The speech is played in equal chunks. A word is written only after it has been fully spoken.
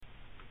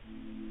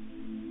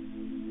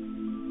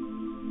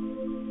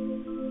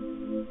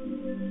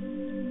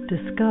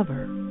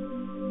Discover,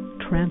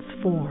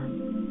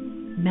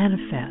 transform,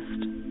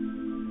 manifest.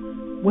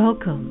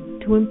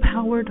 Welcome to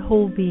Empowered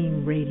Whole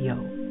Being Radio,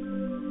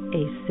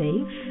 a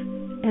safe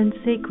and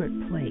sacred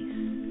place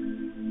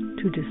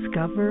to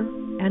discover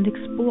and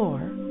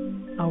explore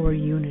our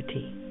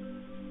unity.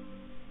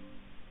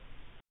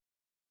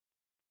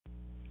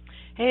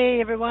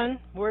 Hey everyone,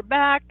 we're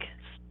back.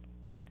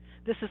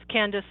 This is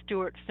Candace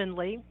Stewart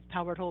Findlay,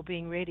 Empowered Whole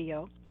Being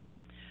Radio.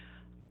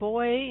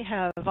 Boy,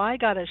 have I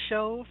got a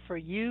show for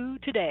you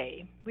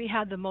today. We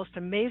had the most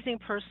amazing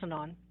person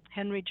on,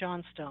 Henry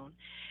Johnstone,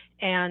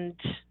 and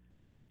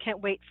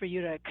can't wait for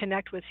you to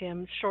connect with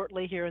him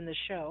shortly here in the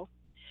show.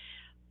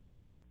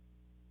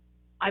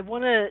 I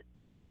want to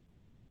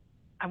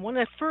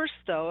first,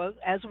 though,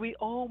 as we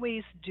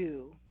always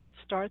do,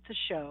 start the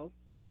show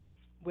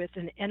with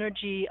an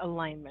energy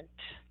alignment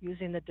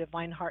using the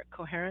Divine Heart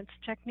Coherence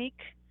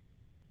technique.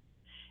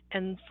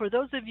 And for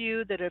those of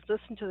you that have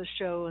listened to the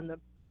show in the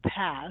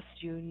past,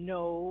 you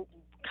know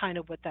kind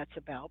of what that's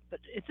about. But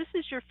if this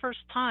is your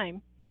first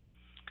time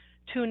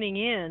tuning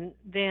in,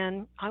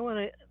 then I want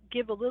to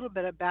give a little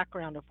bit of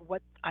background of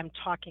what I'm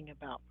talking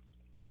about.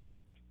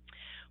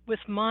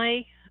 With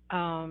my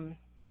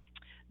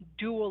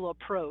dual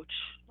approach,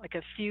 like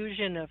a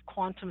fusion of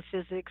quantum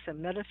physics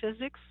and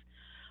metaphysics,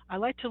 I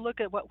like to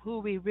look at who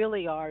we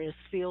really are as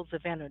fields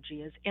of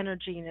energy, as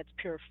energy in its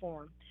pure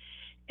form,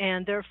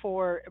 and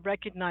therefore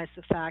recognize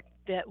the fact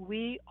that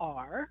we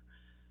are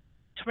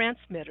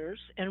transmitters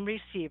and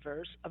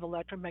receivers of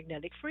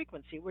electromagnetic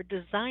frequency. We're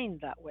designed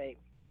that way.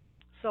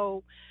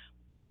 So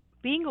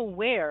being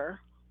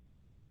aware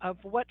of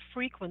what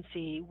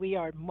frequency we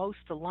are most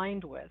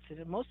aligned with,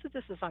 and most of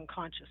this is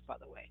unconscious, by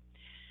the way,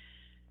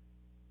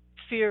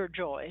 fear,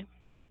 joy,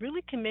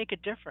 really can make a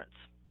difference.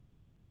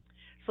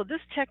 So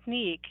this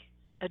technique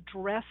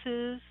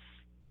addresses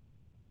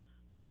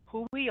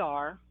who we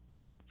are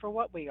for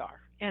what we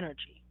are,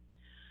 energy.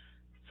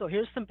 So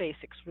here's some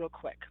basics real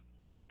quick.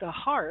 The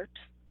heart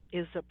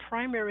is the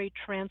primary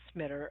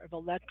transmitter of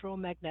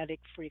electromagnetic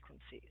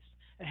frequencies.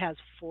 It has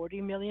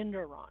 40 million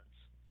neurons.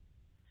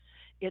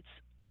 It's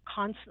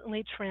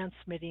constantly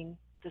transmitting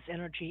this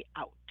energy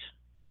out.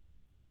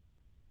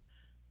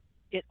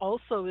 It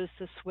also is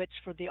the switch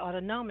for the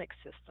autonomic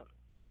system,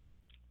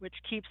 which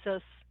keeps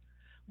us,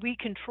 we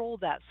control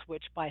that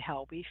switch by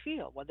how we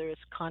feel, whether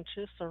it's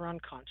conscious or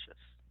unconscious.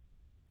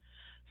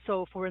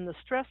 So if we're in the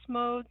stress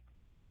mode,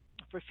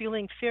 if we're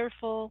feeling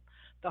fearful,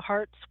 the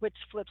heart switch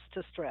flips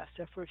to stress.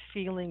 If we're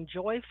feeling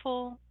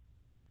joyful,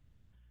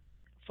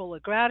 full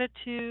of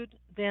gratitude,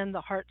 then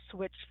the heart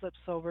switch flips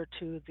over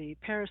to the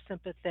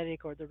parasympathetic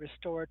or the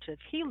restorative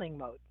healing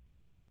mode.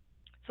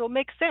 So it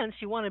makes sense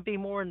you want to be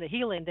more in the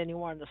healing than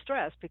you are in the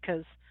stress,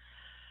 because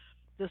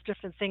there's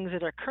different things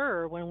that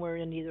occur when we're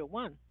in either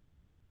one.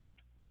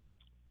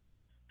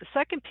 The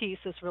second piece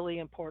that's really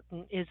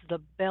important is the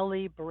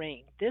belly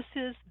brain. This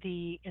is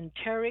the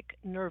enteric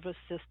nervous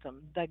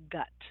system, the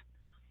gut.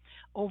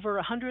 Over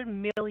 100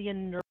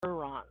 million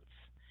neurons.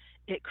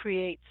 It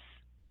creates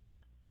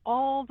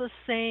all the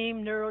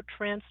same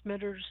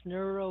neurotransmitters,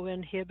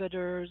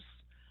 neuroinhibitors,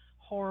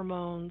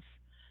 hormones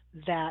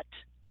that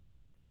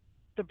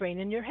the brain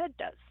in your head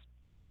does.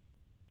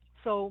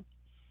 So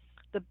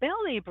the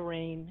belly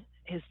brain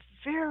is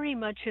very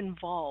much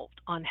involved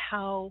on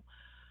how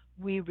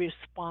we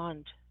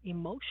respond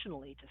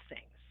emotionally to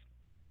things.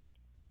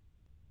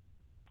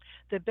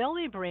 The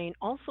belly brain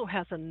also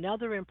has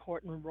another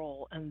important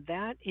role, and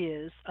that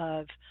is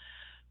of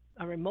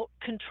a remote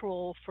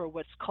control for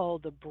what's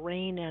called the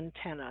brain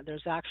antenna.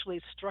 There's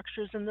actually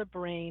structures in the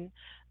brain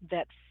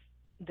that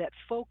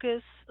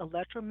focus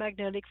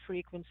electromagnetic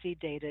frequency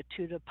data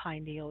to the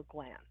pineal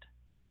gland.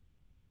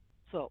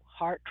 So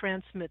heart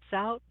transmits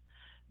out,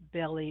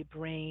 belly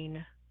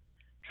brain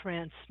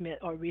transmit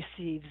or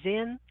receives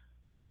in.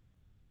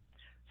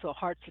 So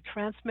heart's a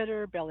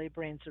transmitter, belly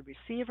brain's a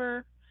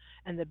receiver,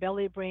 and the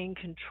belly brain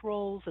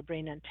controls the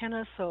brain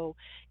antenna. So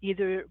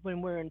either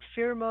when we're in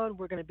fear mode,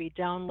 we're going to be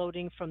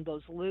downloading from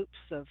those loops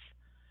of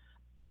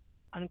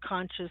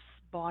unconscious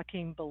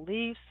blocking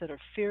beliefs that are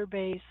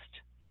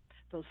fear-based,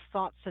 those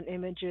thoughts and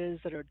images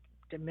that are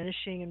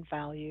diminishing in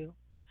value.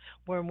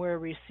 When we're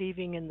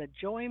receiving in the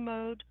joy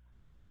mode,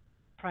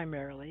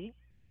 primarily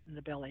in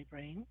the belly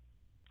brain,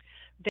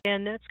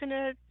 then that's going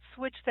to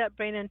switch that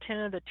brain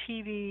antenna, the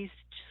TV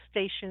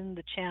station,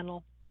 the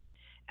channel,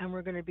 and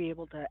we're going to be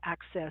able to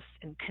access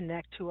and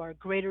connect to our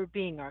greater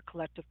being, our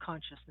collective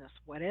consciousness,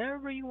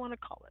 whatever you want to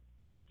call it.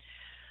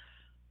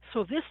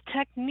 So this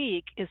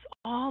technique is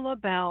all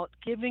about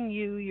giving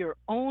you your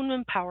own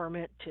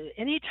empowerment to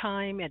any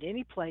time, at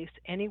any place,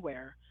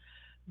 anywhere.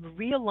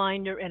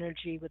 Realign your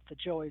energy with the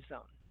joy zone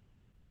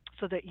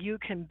so that you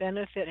can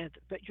benefit and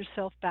put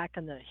yourself back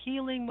in the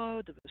healing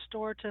mode, the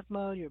restorative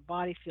mode. Your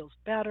body feels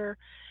better.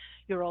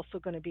 You're also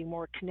going to be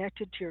more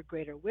connected to your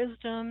greater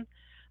wisdom.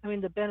 I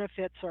mean, the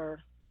benefits are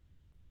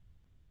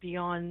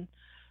beyond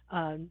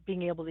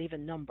being able to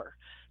even number.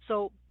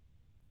 So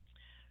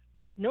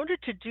in order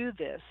to do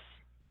this,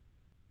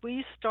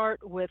 we start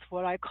with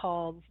what I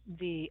call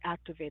the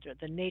activator,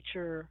 the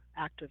nature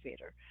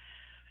activator,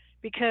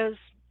 because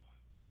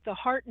the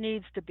heart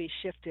needs to be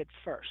shifted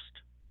first.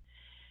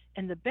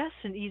 And the best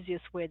and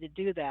easiest way to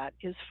do that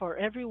is for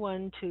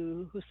everyone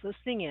to who's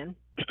listening in,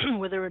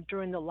 whether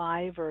during the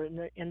live or in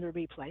the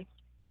replay,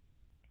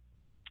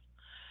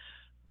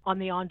 on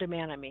the on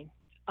demand, I mean,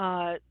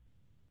 uh,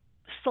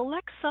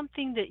 select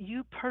something that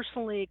you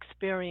personally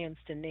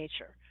experienced in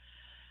nature.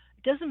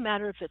 It doesn't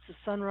matter if it's a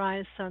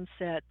sunrise,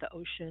 sunset, the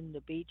ocean,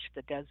 the beach,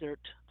 the desert,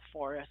 the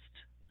forest,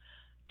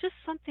 just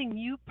something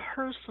you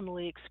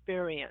personally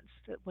experienced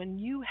that when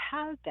you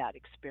had that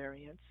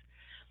experience,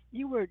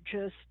 you were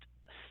just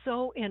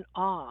so in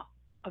awe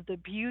of the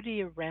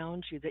beauty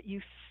around you that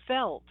you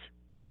felt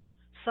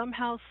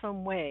somehow,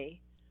 some way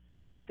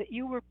that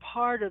you were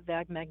part of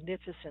that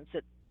magnificence,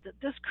 that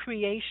this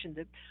creation,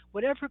 that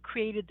whatever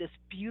created this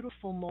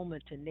beautiful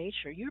moment in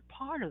nature, you're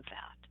part of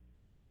that.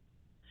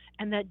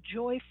 And that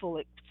joyful,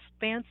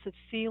 expansive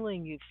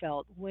feeling you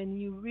felt when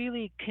you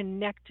really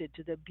connected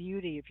to the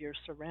beauty of your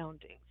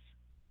surroundings.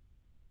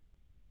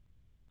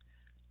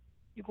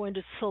 You're going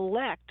to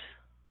select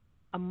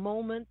a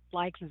moment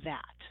like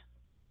that.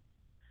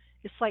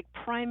 It's like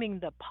priming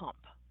the pump,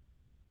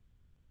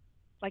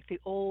 like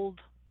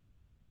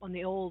on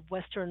the old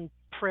western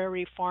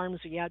prairie farms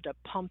where you had to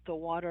pump the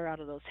water out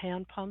of those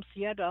hand pumps.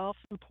 You had to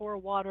often pour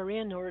water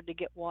in order to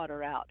get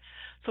water out.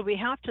 So we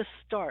have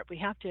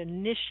to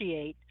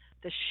initiate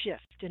the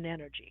shift in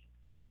energy.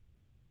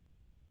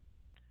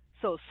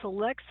 So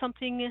select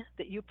something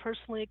that you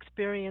personally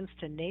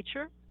experienced in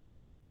nature,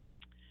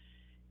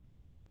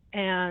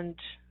 and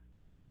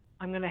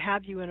I'm going to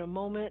have you in a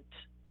moment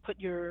put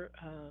your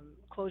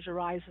close your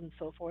eyes and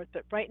so forth.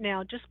 But right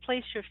now, just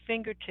place your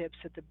fingertips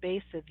at the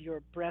base of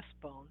your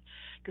breastbone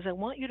because I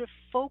want you to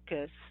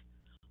focus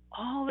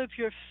all of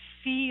your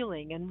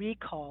feeling and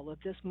recall of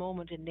this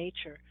moment in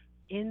nature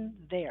in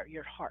there,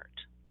 your heart.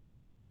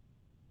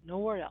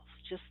 Nowhere else,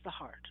 just the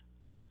heart.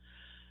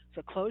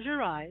 So close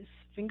your eyes,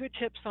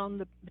 fingertips on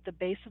the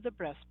base of the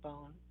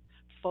breastbone,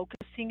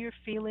 focusing your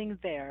feeling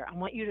there. I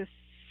want you to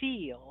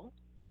feel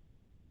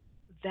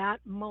that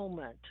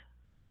moment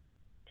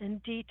in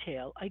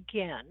detail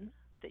again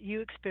that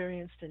you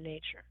experienced in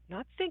nature.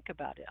 Not think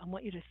about it. I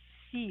want you to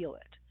feel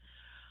it.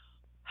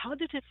 How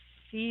did it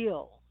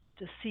feel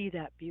to see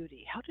that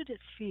beauty? How did it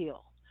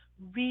feel?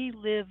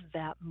 Relive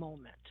that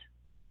moment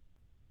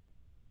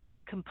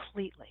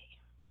completely.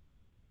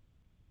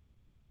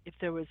 If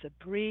there was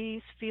a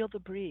breeze, feel the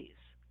breeze.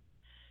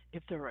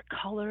 If there are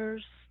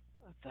colors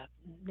of the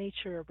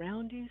nature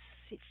around you,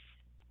 see,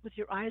 with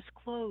your eyes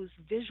closed,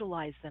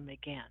 visualize them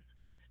again.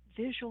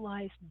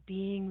 Visualize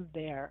being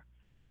there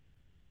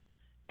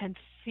and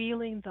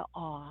feeling the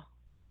awe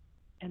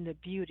and the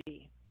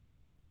beauty,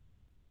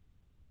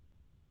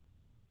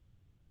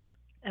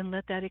 and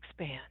let that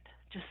expand.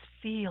 Just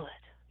feel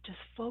it. Just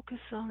focus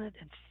on it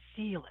and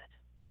feel it.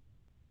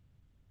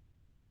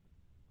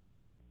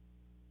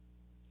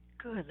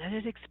 Good. Let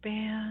it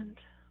expand.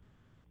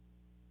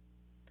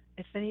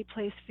 If any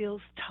place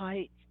feels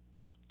tight,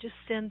 just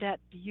send that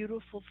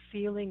beautiful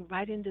feeling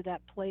right into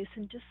that place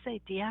and just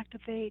say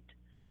deactivate,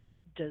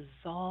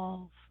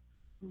 dissolve,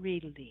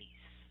 release,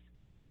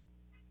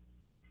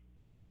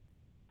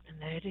 and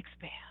let it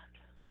expand.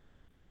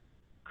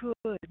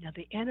 Good. Now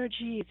the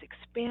energy is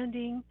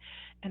expanding,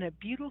 and a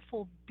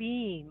beautiful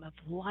beam of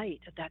light,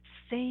 of that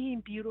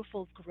same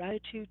beautiful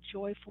gratitude,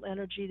 joyful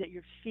energy that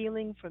you're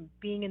feeling from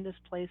being in this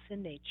place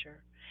in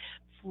nature,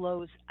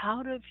 flows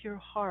out of your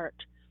heart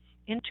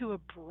into a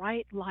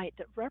bright light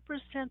that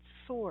represents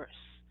Source,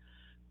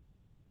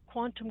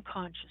 quantum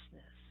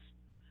consciousness,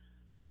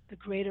 the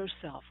greater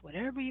self,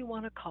 whatever you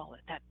want to call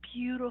it, that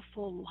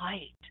beautiful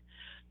light.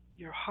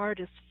 Your heart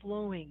is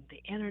flowing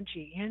the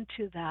energy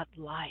into that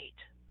light,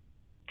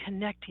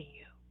 connecting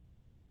you.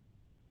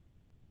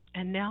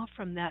 And now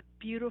from that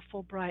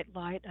beautiful bright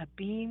light, a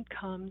beam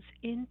comes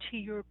into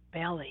your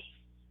belly.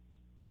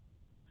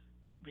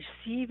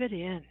 Receive it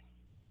in.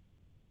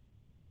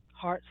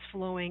 Heart's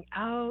flowing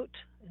out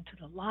into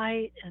the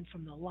light and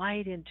from the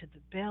light into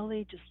the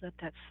belly. Just let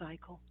that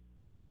cycle.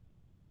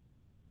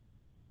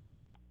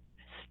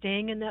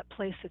 Staying in that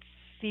place of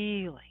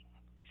feeling,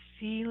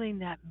 feeling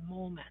that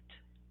moment,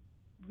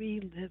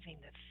 reliving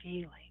the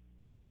feeling.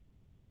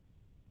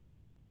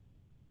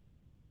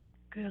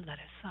 Good. Let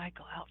it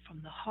cycle out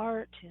from the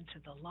heart into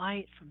the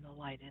light, from the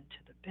light into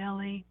the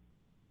belly.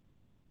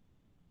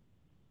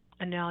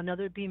 And now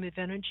another beam of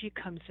energy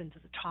comes into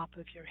the top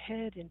of your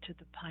head, into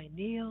the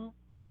pineal.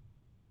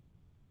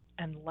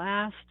 And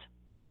last,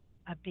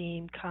 a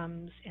beam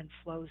comes and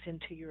flows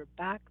into your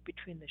back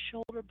between the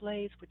shoulder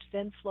blades, which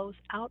then flows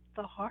out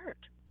the heart,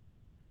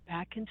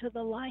 back into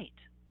the light.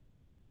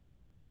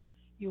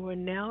 You are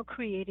now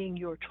creating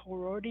your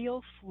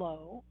toroidal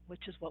flow,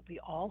 which is what we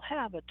all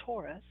have, a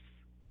torus.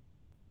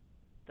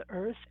 The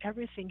earth,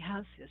 everything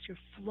has this. You're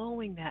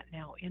flowing that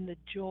now in the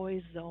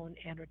joy zone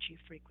energy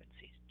frequencies.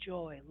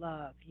 Joy,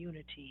 love,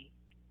 unity,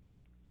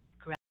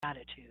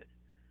 gratitude.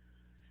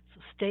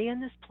 So stay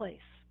in this place.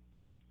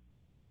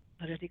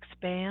 Let it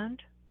expand.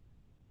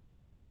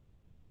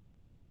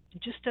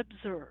 And just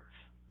observe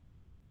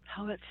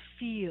how it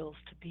feels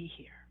to be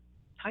here,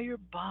 how your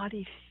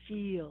body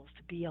feels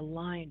to be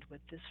aligned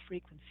with this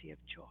frequency of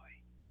joy.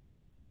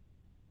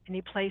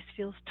 Any place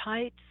feels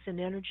tight, send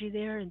energy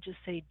there and just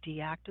say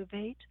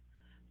deactivate,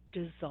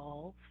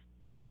 dissolve,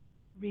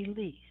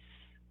 release.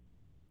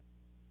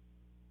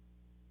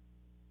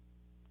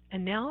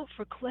 And now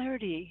for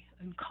clarity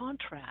and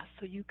contrast,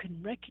 so you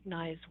can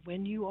recognize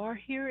when you are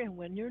here and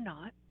when you're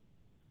not,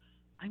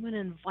 I'm going to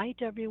invite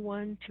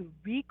everyone to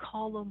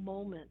recall a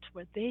moment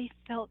where they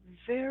felt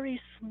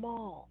very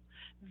small,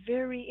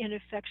 very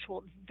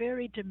ineffectual,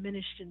 very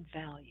diminished in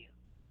value.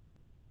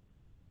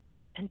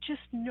 And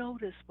just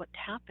notice what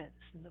happens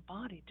in the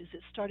body. Does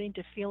it starting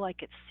to feel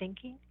like it's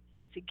sinking?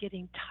 Is it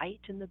getting tight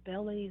in the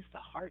belly? Is the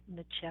heart and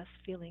the chest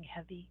feeling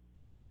heavy?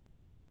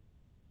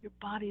 Your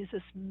body is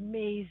this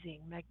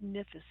amazing,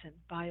 magnificent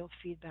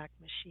biofeedback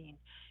machine.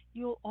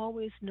 You'll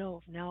always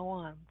know from now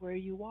on where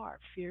you are,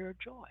 fear or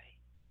joy.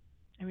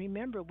 And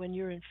remember, when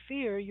you're in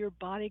fear, your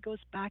body goes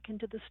back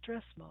into the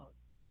stress mode.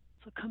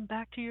 So come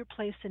back to your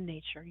place in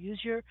nature.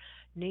 Use your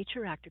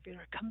nature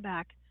activator. Come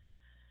back,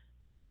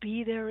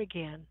 be there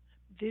again.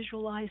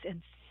 Visualize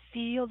and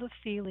feel the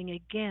feeling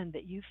again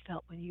that you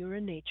felt when you were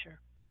in nature.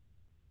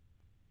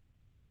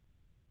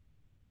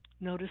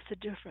 Notice the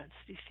difference.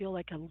 Do you feel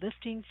like a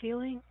lifting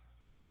feeling?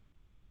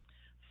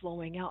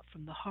 Flowing out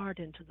from the heart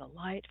into the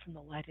light, from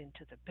the light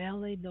into the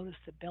belly. Notice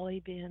the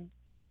belly being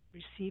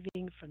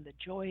receiving from the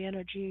joy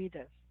energy,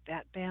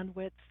 that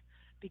bandwidth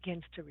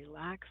begins to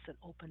relax and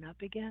open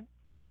up again.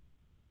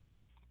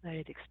 Let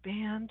it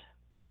expand.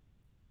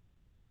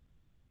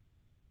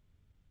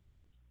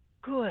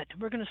 Good.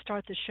 We're going to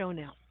start the show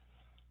now.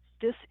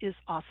 This is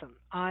awesome.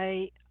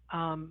 I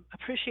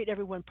appreciate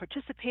everyone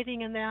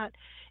participating in that.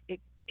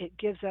 It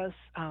gives us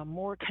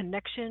more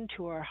connection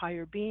to our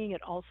higher being.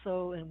 It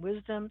also, and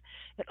wisdom,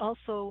 it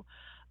also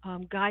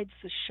guides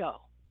the show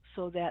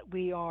so that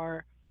we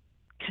are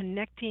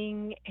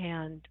connecting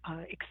and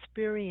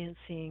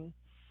experiencing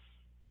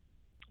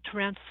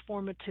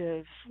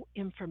transformative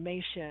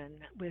information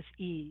with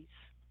ease.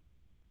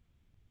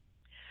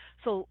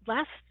 So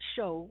last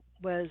show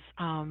was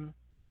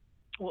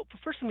well,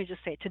 first let me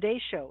just say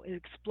today's show is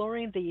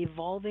exploring the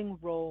evolving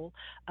role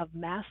of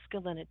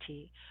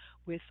masculinity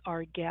with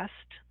our guest,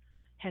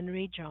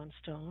 Henry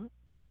Johnstone.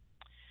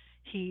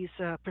 He's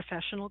a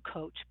professional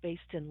coach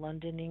based in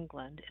London,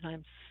 England, and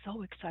I'm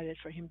so excited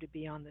for him to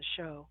be on the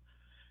show.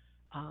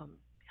 Um,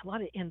 a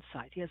lot of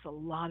insight. He has a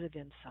lot of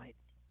insight.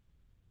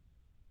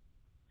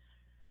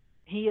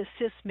 He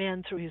assists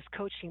men through his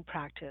coaching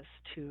practice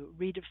to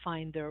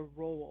redefine their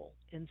role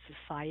in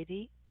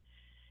society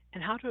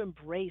and how to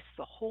embrace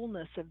the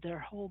wholeness of their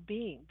whole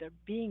being, their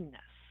beingness.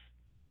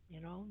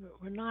 You know,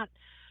 we're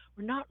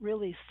not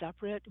really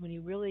separate when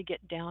you really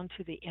get down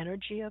to the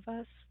energy of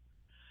us.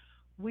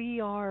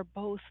 We are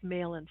both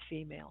male and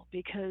female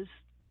because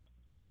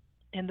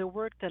in the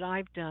work that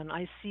I've done,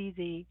 I see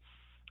the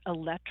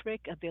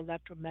electric of the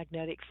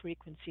electromagnetic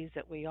frequencies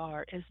that we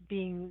are as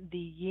being the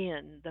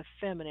yin, the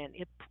feminine.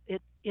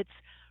 It's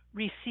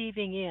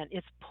receiving in,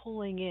 it's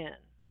pulling in,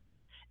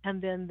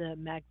 and then the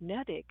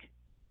magnetic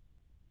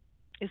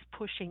is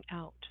pushing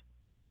out.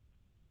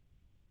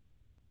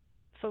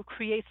 So it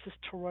creates this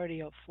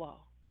toroidal flow.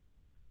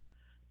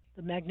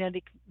 The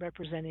magnetic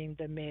representing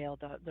the male,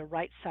 the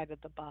right side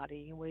of the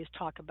body. And we always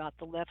talk about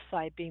the left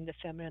side being the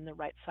feminine, the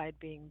right side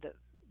being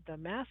the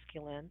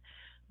masculine.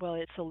 Well,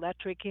 it's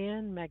electric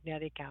in,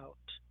 magnetic out.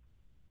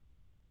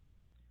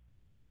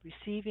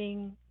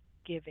 Receiving,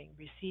 giving,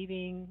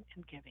 receiving,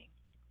 and giving.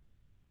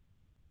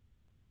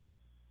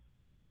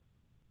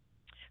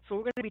 So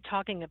we're going to be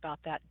talking about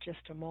that in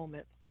just a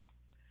moment.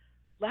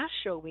 Last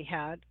show we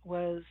had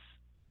was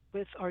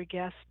with our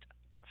guest,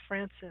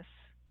 Francis.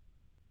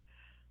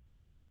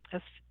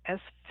 As, as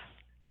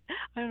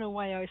I don't know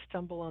why I always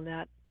stumble on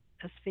that.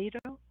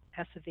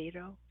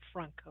 Acevedo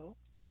Franco.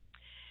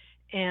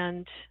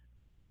 And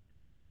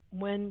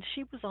when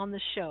she was on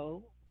the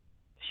show,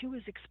 she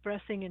was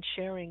expressing and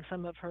sharing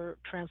some of her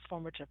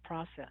transformative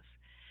process.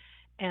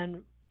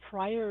 And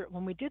prior,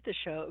 when we did the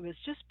show, it was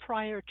just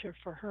prior to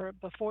for her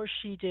before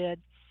she did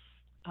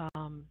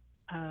um,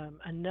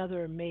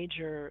 another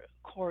major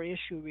core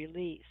issue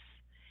release.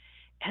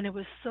 And it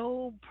was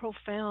so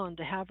profound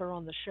to have her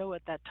on the show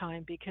at that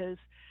time because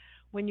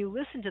when you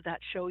listen to that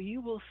show,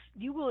 you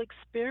will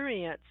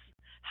experience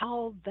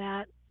how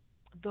that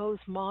those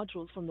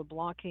modules from the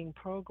blocking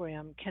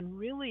program can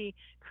really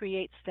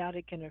create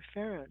static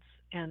interference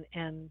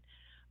and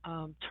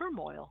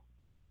turmoil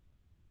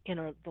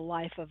in the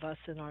life of us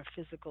in our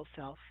physical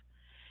self.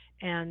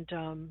 And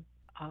um,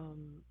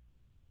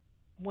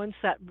 once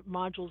that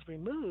module is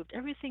removed,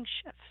 everything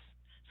shifts.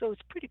 So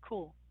it's pretty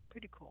cool.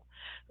 Pretty cool.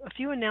 A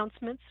few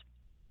announcements.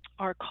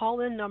 Our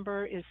call in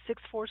number is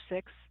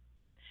 646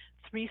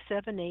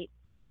 378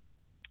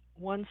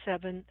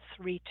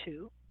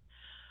 1732.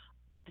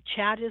 The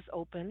chat is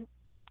open,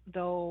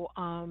 though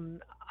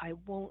I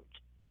won't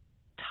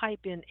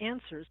type in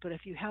answers, but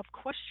if you have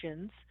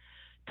questions,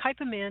 type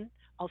them in.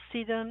 I'll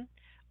see them.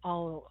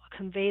 I'll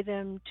convey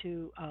them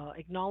to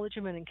acknowledge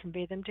them and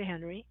convey them to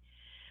Henry,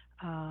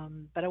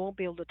 but I won't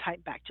be able to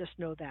type back. Just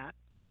know that.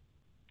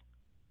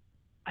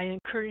 I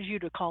encourage you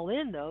to call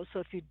in though. So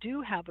if you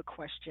do have a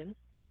question,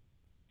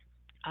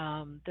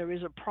 there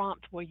is a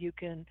prompt where you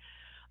can,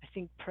 I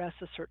think, press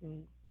a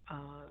certain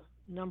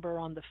number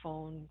on the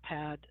phone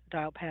pad,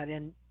 dial pad,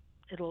 and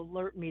it'll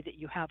alert me that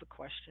you have a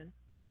question.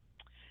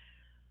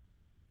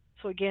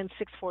 So again,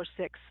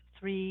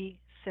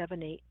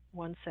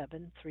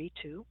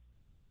 646-378-1732.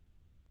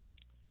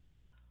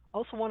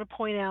 Also want to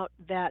point out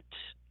that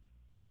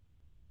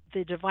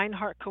the Divine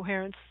Heart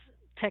Coherence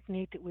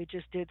technique that we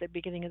just did at the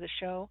beginning of the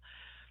show,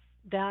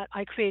 that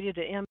I created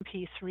an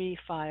MP3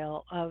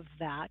 file of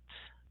that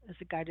as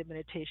a guided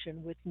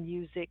meditation with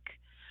music.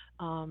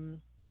 Um,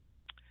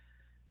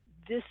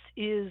 this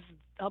is,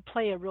 I'll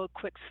play a real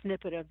quick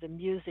snippet of the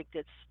music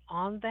that's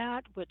on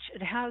that, which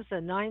it has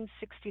a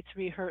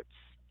 963 hertz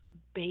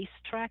bass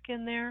track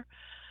in there,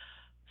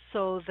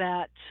 so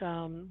that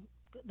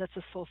that's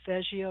a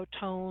solfeggio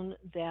tone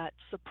that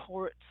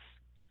supports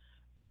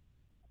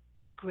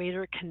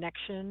greater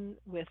connection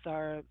with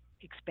our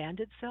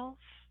expanded self.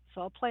 So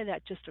I'll play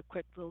that, just a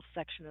quick little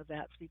section of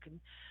that, so you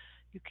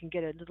can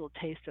get a little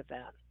taste of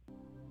that.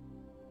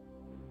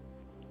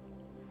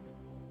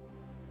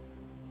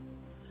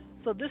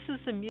 So this is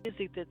the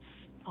music that's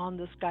on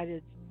this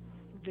guided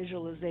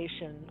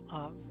visualization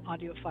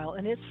audio file,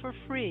 and it's for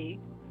free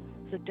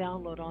to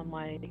download on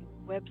my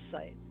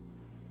website.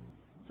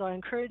 So I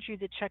encourage you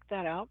to check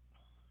that out.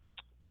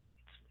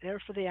 It's there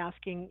for the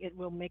asking. It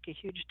will make a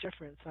huge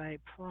difference, I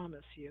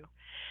promise you.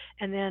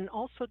 And then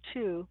also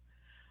too,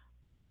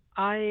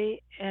 I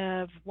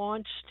have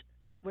launched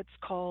what's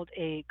called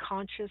a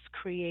Conscious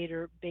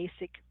Creator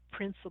Basic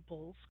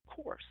Principles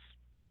course.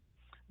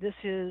 This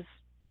is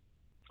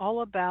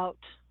all about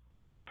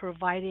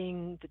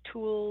providing the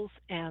tools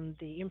and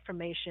the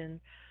information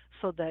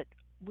so that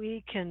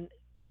we can,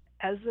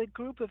 as a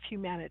group of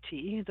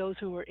humanity, those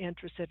who are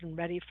interested and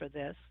ready for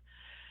this,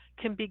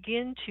 can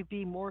begin to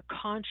be more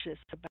conscious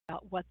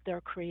about what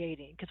they're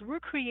creating. Because we're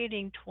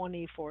creating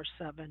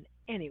 24/7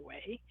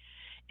 anyway.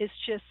 It's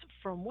just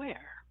from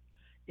where?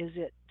 Is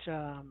it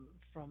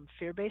from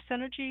fear based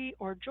energy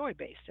or joy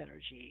based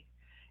energy?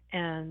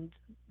 And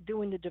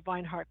doing the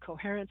Divine Heart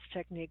Coherence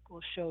technique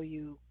will show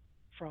you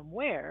from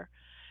where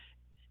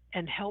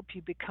and help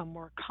you become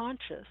more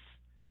conscious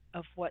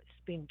of what's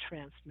being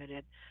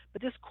transmitted.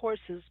 But this course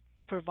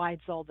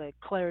provides all the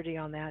clarity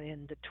on that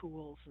and the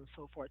tools and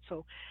so forth.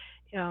 So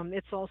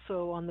it's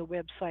also on the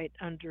website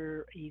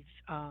under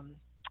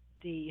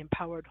the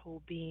Empowered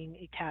Whole Being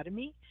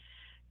Academy.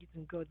 You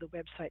can go to the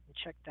website and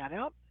check that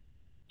out.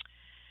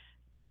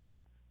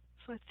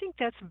 So I think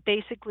that's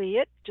basically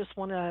it. Just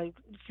want a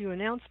few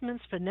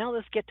announcements, but now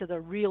let's get to the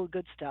real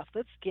good stuff.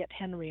 Let's get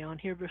Henry on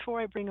here. Before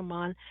I bring him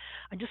on,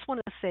 I just want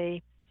to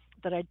say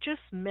that I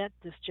just met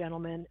this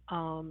gentleman,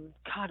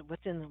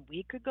 within a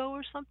week ago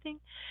or something,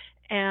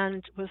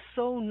 and was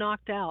so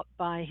knocked out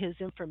by his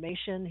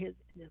information, his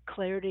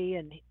clarity,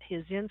 and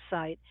his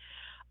insight.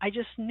 I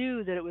just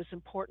knew that it was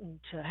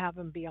important to have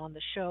him be on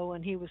the show,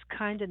 and he was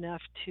kind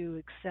enough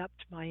to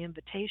accept my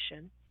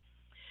invitation.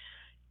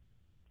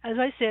 As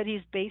I said,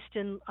 he's based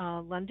in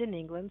London,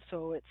 England,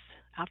 so it's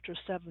after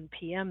 7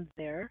 p.m.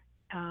 there.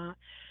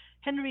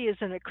 Henry is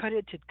an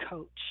accredited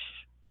coach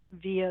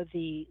via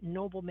the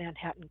Noble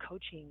Manhattan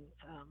Coaching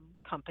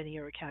Company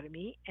or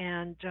Academy,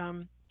 and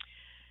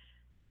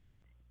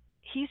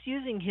he's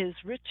using his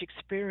rich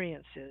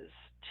experiences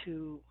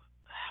to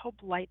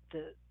help light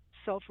the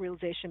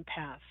self-realization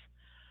path,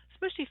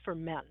 especially for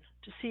men,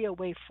 to see a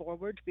way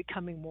forward to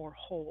becoming more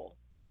whole.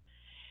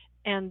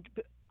 And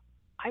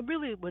I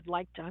really would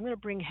like to. I'm going to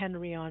bring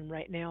Henry on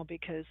right now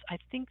because I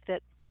think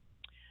that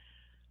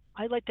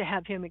I'd like to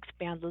have him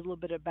expand a little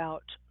bit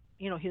about,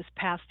 his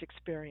past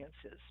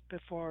experiences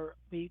before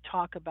we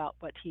talk about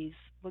what he's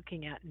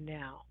looking at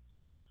now.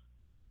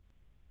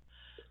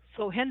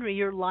 So, Henry,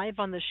 you're live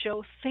on the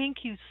show.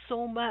 Thank you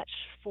so much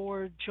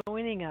for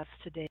joining us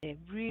today.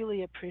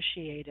 Really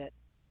appreciate it.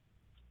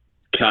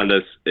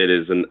 Candace, it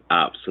is an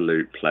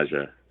absolute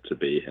pleasure to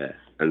be here.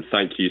 And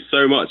thank you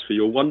so much for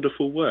your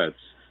wonderful words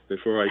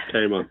before I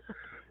came on.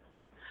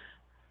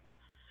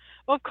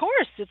 Well, of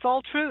course, it's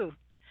all true.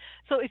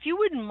 So if you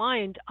wouldn't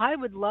mind, I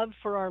would love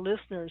for our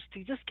listeners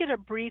to just get a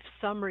brief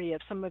summary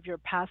of some of your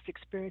past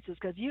experiences,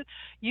 because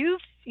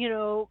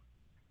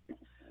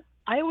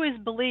I always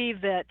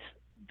believe that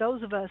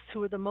those of us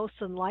who are the most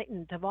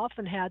enlightened have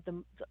often had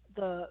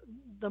the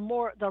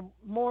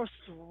most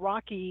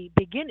rocky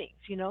beginnings,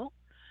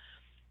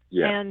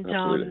 Yeah, and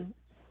absolutely.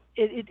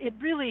 It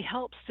really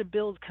helps to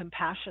build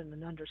compassion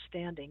and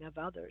understanding of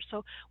others.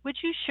 So would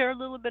you share a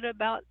little bit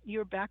about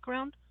your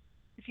background,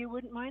 if you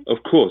wouldn't mind?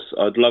 Of course,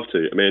 I'd love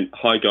to. I mean,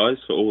 hi guys,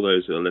 for all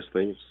those who are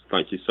listening,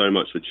 thank you so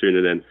much for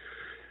tuning in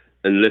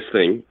and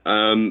listening.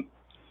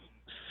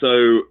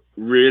 So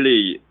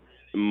really,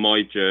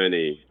 my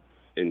journey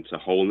into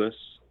wholeness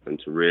and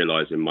to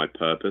realizing my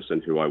purpose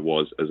and who I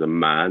was as a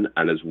man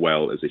and as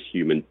well as a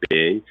human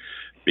being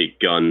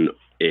begun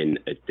in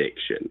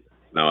addiction.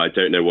 Now, I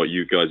don't know what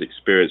you guys'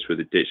 experience with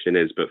addiction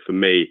is, but for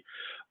me,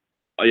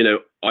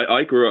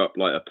 I grew up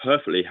like a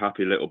perfectly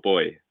happy little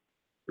boy.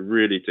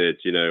 Really did.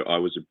 I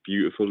was a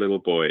beautiful little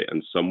boy,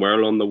 and somewhere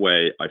along the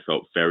way, I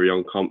felt very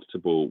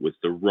uncomfortable with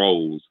the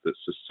roles that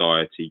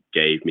society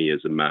gave me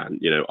as a man.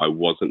 I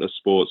wasn't a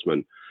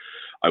sportsman.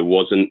 I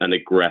wasn't an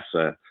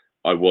aggressor.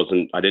 I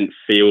didn't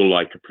feel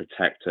like a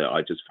protector.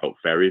 I just felt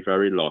very,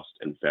 very lost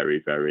and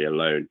very, very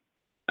alone.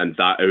 And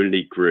that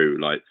only grew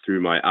like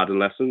through my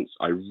adolescence.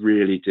 I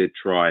really did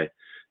try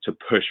to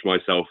push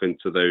myself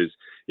into those,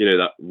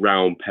 that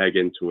round peg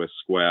into a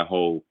square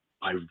hole.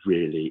 I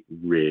really,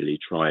 really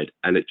tried.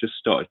 And it just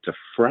started to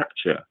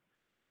fracture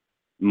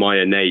my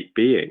innate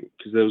being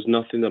because there was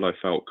nothing that I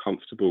felt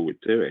comfortable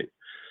with doing.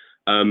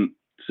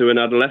 So an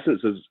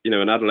adolescence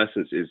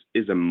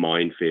is a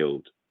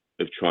minefield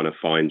of trying to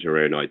find your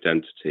own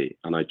identity.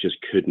 And I just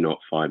could not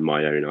find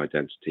my own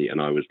identity.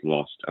 And I was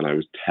lost and I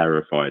was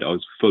terrified. I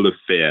was full of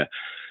fear.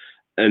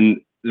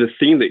 And the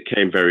thing that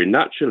came very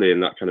naturally in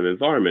that kind of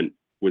environment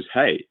was,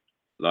 hey,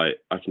 like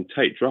I can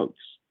take drugs.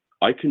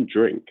 I can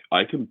drink.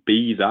 I can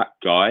be that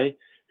guy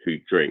who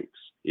drinks.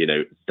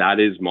 That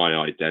is my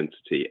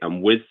identity.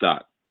 And with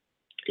that,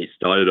 it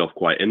started off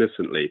quite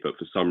innocently, but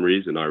for some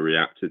reason I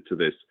reacted to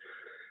this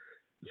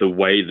the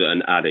way that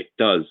an addict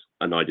does,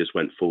 and I just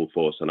went full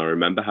force. And I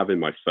remember having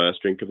my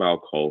first drink of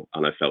alcohol,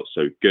 and I felt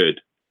so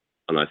good.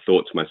 And I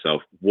thought to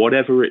myself,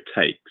 whatever it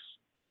takes,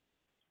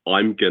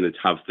 I'm going to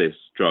have this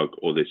drug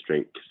or this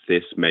drink because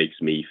this makes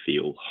me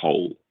feel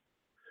whole.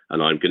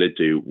 And I'm going to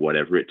do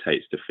whatever it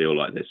takes to feel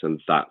like this. And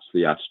that's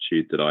the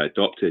attitude that I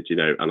adopted,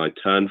 and I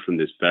turned from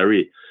this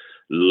very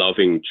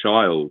loving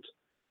child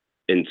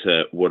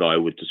into what I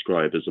would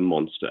describe as a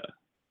monster.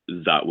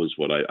 That was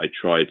what I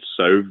tried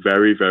so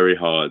very, very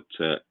hard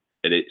to,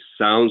 and it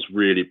sounds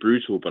really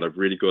brutal, but I've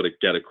really got to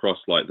get across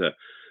like the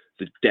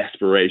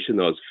desperation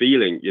I was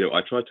feeling.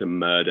 I tried to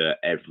murder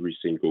every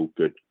single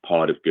good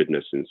part of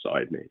goodness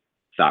inside me.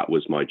 That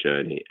was my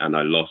journey. And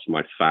I lost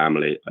my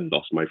family. I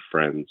lost my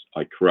friends.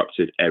 I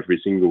corrupted every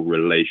single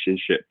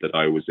relationship that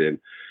I was in.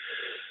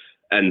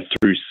 And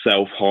through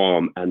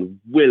self-harm and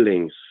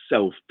willing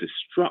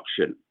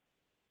self-destruction,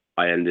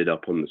 I ended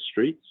up on the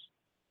streets.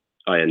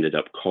 I ended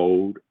up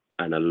cold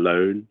and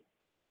alone.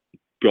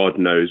 God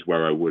knows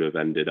where I would have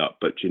ended up.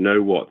 But you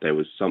know what? There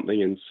was something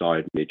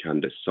inside me,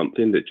 Candace,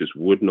 something that just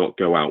would not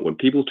go out. When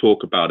people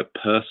talk about a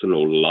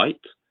personal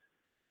light,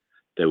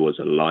 there was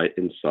a light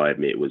inside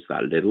me. It was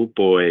that little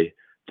boy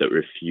that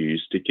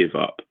refused to give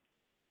up.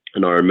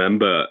 And I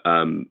remember,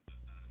 I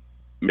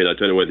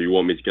don't know whether you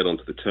want me to get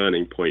onto the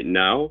turning point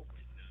now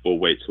or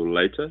wait till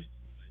later.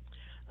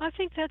 I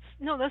think let's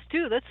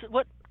do.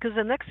 Because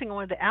the next thing I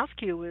wanted to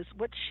ask you is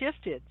what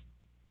shifted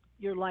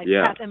your life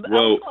path. And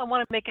also I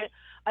want to make it,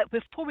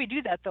 before we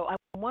do that though, I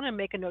want to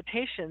make a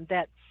notation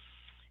that,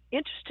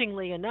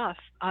 interestingly enough,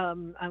 I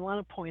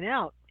want to point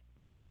out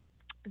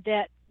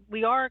that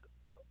we are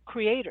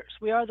creators.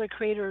 We are the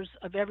creators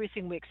of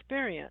everything we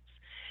experience.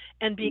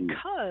 And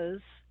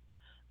because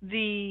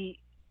the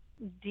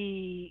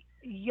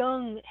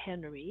young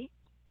Henry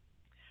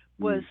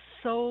was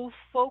so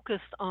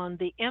focused on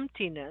the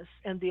emptiness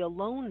and the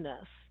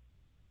aloneness,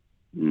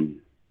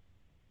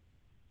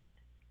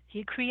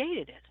 he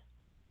created it.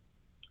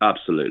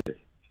 Absolutely.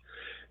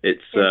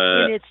 It's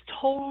in its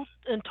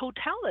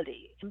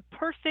totality, in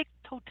perfect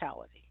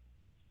totality.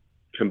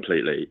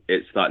 Completely.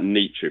 It's that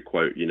Nietzsche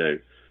quote,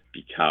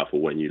 be careful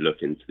when you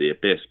look into the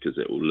abyss because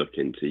it will look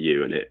into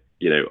you. And it,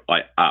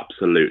 I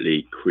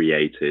absolutely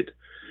created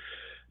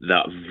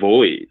that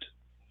void,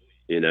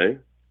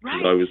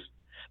 Right.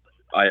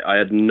 I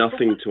had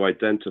nothing to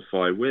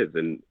identify with,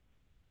 and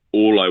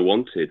all I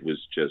wanted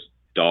was just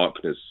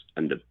darkness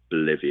and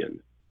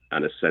oblivion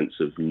and a sense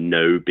of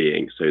no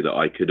being so that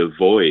I could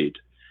avoid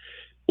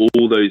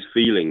all those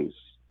feelings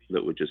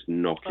that were just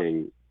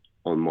knocking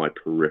on my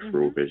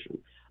peripheral vision.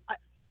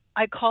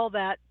 I call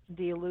that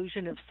the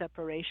illusion of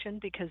separation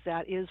because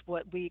that is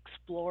what we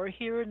explore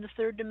here in the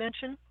third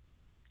dimension.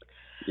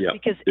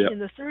 Because in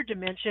the third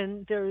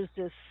dimension, there's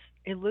this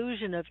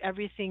illusion of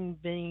everything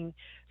being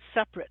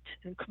separate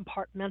and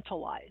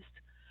compartmentalized.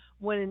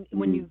 When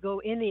you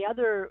go at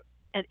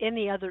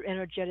any other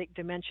energetic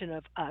dimension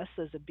of us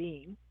as a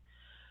being,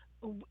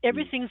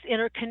 everything's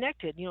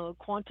interconnected.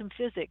 Quantum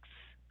physics,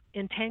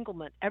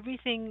 entanglement.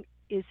 Everything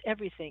is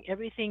everything.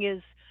 Everything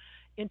is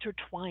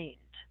intertwined,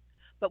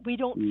 but we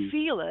don't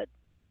feel it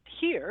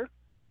here,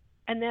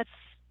 and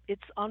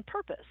it's on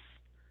purpose.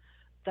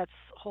 That's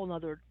a whole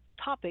other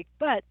topic.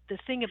 But the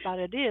thing about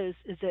it is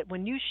that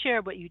when you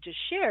share what you just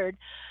shared,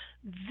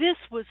 this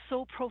was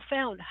so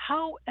profound.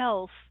 How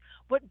else?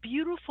 What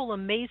beautiful,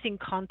 amazing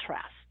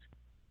contrast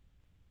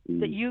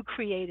that you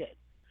created.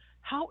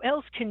 How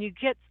else can you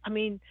get? I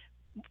mean,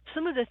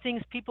 some of the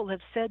things people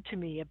have said to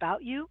me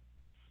about you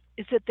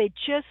is that they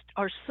just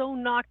are so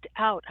knocked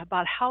out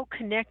about how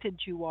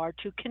connected you are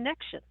to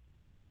connection.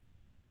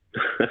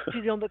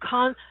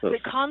 The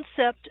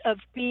concept of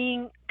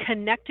being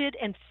connected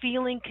and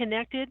feeling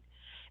connected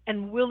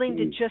and willing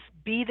to just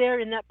be there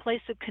in that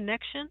place of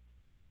connection.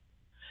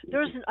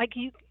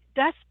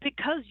 That's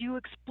because you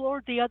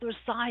explored the other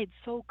side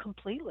so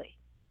completely.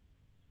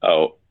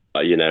 Oh,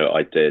 I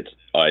did.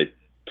 There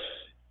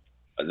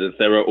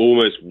are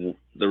almost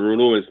there are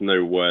almost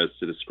no words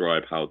to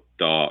describe how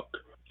dark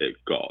it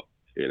got.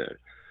 You know,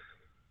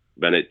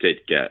 then it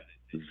did get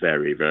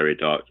very, very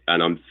dark,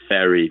 and I'm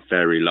very,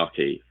 very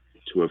lucky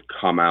to have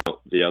come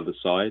out the other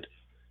side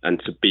and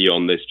to be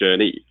on this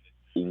journey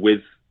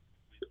with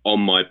on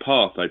my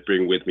path. I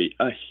bring with me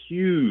a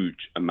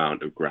huge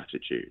amount of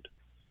gratitude.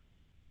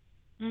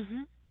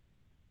 Hmm.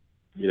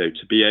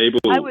 To be able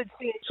I would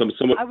say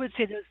someone. I would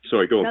say there's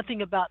Sorry, go on.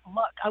 nothing about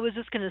luck. I was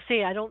just going to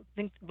say I don't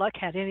think luck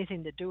had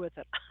anything to do with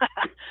it.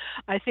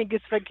 I think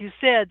it's like you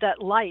said,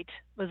 that light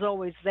was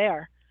always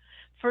there.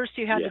 First,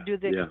 you had to Yeah, do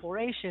the yeah,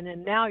 exploration,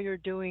 and now you're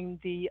doing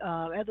the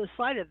other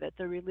side of it,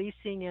 the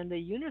releasing and the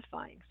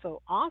unifying.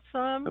 So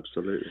awesome!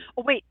 absolutely.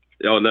 Oh wait,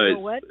 Oh no, you know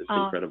it's what? it's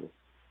incredible.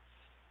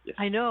 Yes.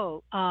 I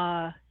know.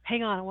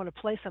 Hang on, I want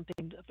to play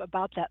something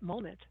about that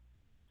moment.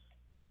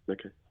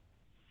 Okay.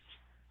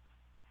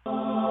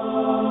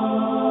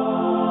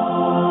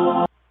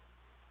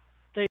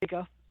 There you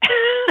go.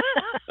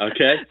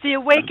 Okay. The That's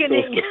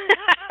awakening.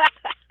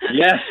 awesome.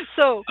 Yes,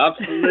 so,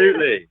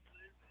 absolutely.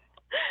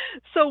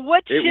 so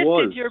what It shifted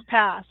was. your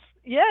path?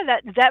 Yeah,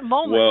 that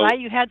moment, Well, right?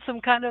 You had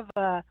some kind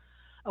of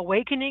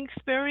awakening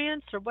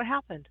experience, or what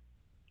happened?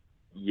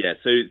 yeah,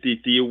 so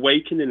the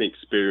awakening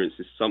experience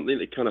is something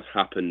that kind of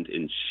happened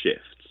in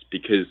shifts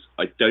because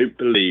I don't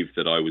believe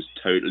that I was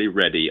totally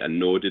ready, and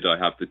nor did I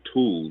have the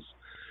tools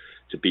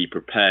to be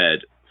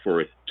prepared for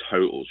a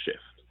total shift.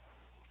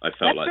 I felt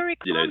That's like, very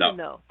that, common,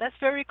 though. That's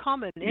very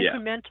common, yeah,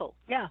 incremental.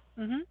 Yeah.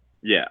 Mhm.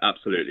 yeah,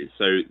 absolutely.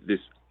 So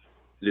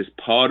this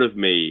part of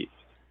me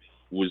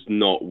was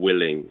not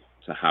willing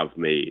to have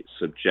me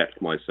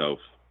subject myself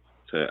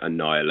to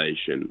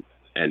annihilation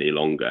any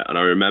longer. And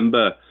I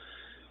remember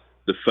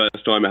the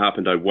first time it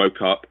happened, I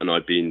woke up and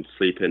I'd been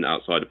sleeping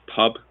outside a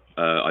pub.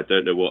 I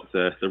don't know what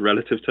the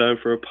relative term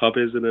for a pub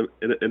is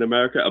in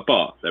America. A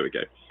bar. There we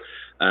go.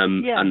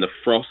 Yes. And the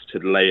frost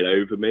had laid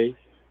over me,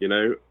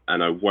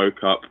 and I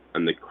woke up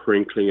and the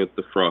crinkling of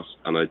the frost,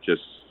 and I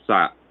just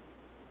sat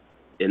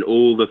in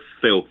all the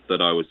filth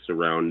that I was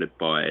surrounded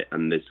by.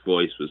 And this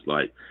voice was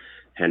like,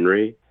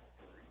 Henry,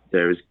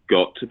 there has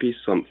got to be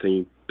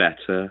something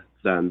better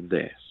than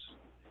this.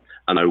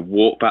 And I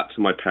walked back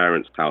to my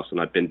parents' house, and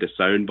I'd been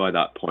disowned by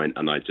that point,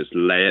 and I just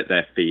lay at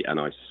their feet and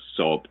I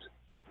sobbed.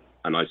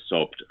 And I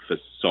sobbed for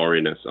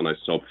sorriness, and I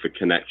sobbed for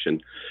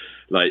connection.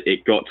 Like,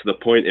 it got to the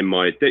point in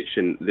my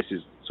addiction, this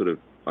is sort of,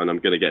 and I'm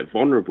going to get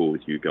vulnerable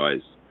with you guys.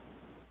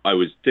 I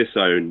was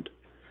disowned.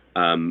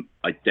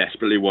 I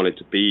desperately wanted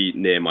to be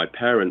near my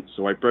parents,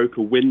 so I broke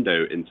a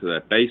window into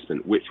their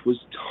basement, which was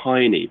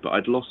tiny, but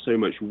I'd lost so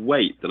much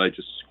weight that I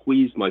just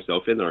squeezed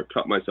myself in there. I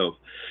cut myself.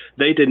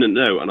 They didn't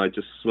know, and I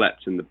just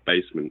slept in the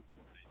basement,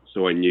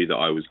 so I knew that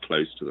I was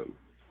close to them.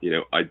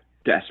 I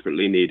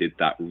desperately needed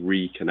that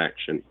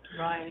reconnection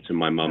Right. to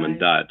my mum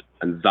and Right. dad,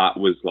 and that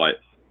was like,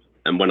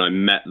 and when I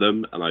met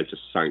them and I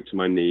just sank to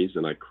my knees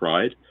and I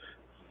cried,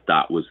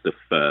 that was the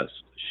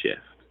first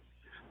shift.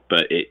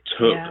 But it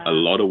took a Yeah.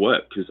 lot of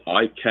work because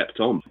I kept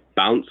on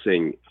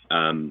bouncing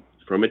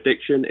from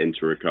addiction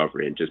into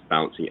recovery and just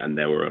bouncing. And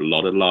there were a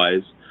lot of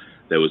lies.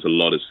 There was a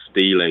lot of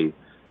stealing.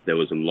 There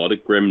was a lot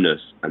of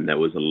grimness, and there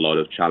was a lot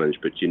of challenge.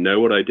 But you know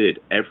what I did?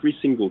 Every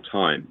single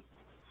time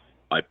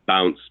I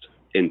bounced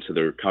into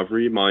the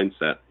recovery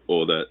mindset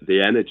or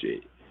the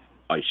energy,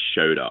 I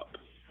showed up.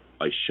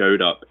 I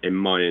showed up in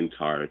my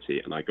entirety,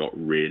 and I got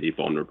really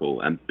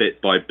vulnerable. And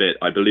bit by bit,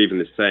 I believe in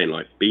this saying,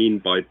 like bean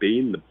by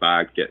bean, the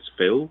bag gets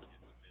filled.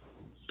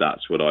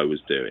 That's what I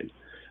was doing.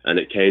 And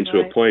it came to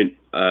a Right. point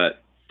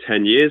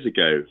 10 years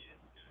ago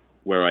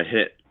where I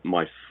hit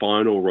my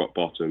final rock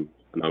bottom,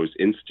 and I was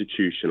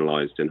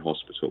institutionalized in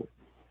hospital.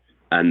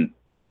 And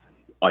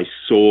I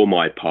saw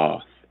my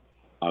path.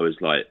 I was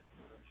like,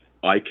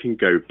 I can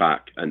go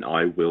back and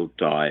I will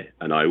die,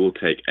 and I will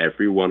take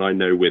everyone I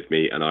know with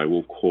me, and I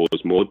will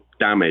cause more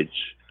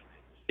damage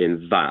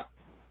in that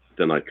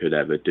than I could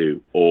ever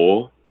do.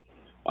 Or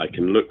I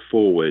can look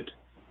forward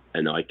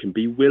and I can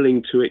be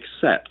willing to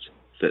accept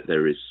that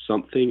there is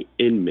something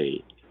in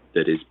me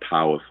that is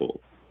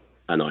powerful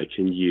and I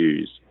can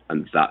use.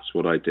 And that's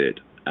what I did.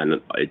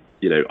 And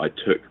I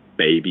took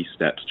baby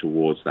steps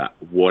towards that.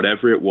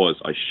 Whatever it was,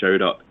 I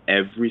showed up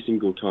every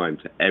single time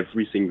to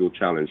every single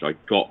challenge. I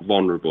got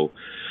vulnerable.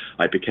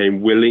 I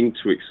became willing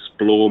to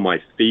explore my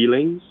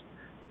feelings.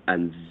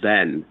 And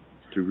then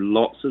through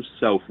lots of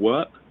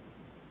self-work,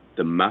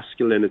 the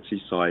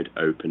masculinity side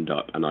opened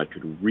up, and I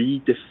could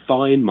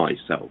redefine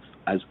myself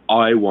as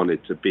I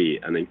wanted to be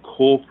and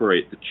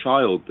incorporate the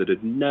child that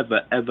had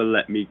never, ever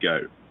let me go.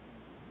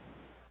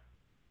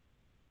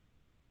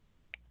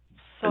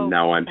 And So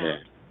now I'm here.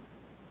 profound.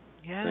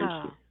 Thank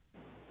Yeah. you.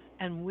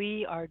 And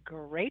we are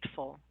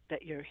grateful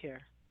that you're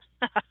here.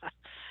 I'm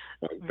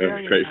very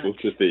Very grateful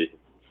much. to be.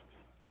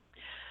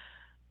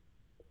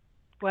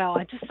 Well,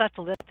 I just have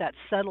to let that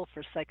settle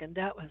for a second.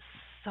 That was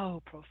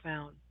so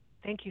profound.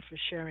 Thank you for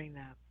sharing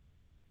that.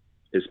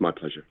 It's my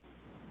pleasure.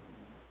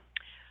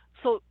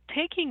 So,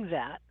 taking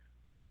that,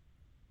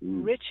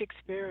 Mm. rich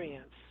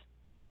experience,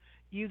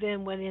 you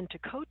then went into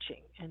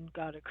coaching and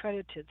got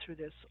accredited through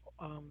this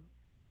um,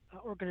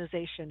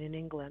 organization in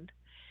England.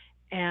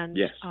 And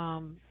Yes.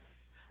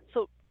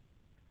 so,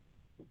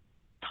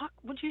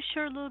 would you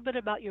share a little bit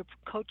about your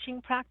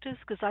coaching practice?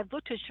 Because I've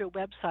looked at your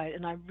website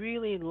and I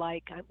really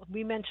like.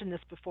 We mentioned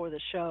this before the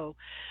show.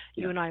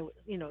 You Yeah. and I,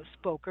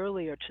 spoke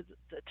earlier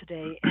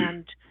today,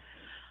 and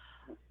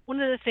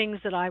one of the things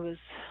that I was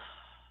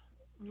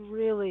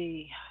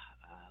really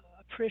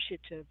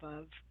appreciative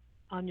of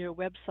on your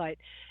website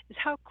is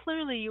how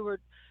clearly you were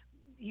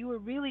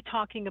really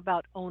talking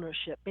about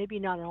ownership. Maybe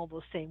not in all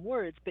those same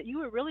words, but you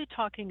were really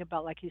talking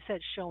about, like you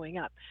said, showing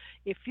up.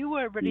 If you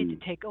are ready to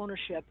Mm. take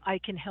ownership, I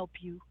can help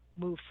you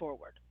move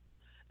forward.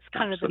 It's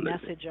kind of the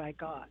Absolutely. message I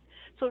got.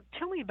 So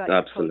tell me about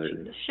your coaching.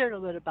 Absolutely. Just share a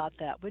little bit about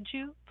that, would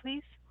you,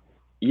 please?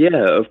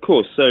 Yeah, of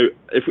course. So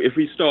if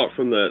we start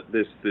from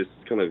this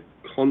kind of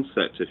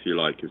concept, if you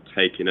like, of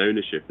taking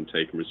ownership and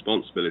taking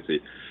responsibility,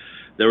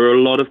 there are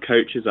a lot of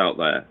coaches out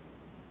there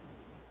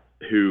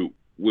who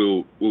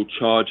will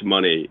charge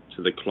money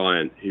to the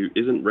client who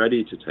isn't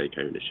ready to take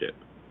ownership,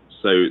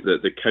 so that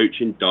the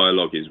coaching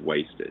dialogue is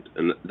wasted.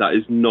 And that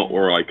is not Mm.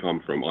 where I come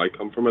from. I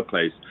come from a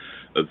place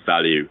of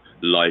value,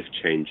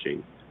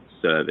 life-changing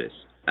service.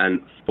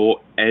 And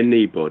for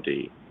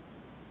anybody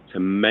to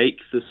make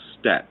the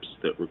steps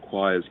that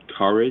requires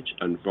courage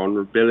and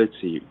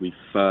vulnerability, we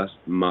first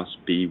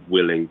must be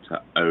willing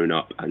to own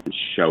up and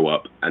show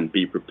up and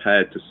be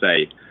prepared to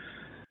say,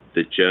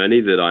 the journey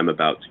that I'm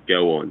about to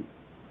go on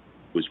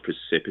was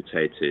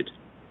precipitated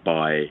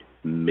by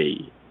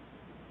me.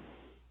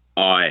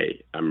 I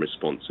am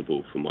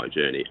responsible for my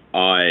journey.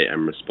 I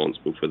am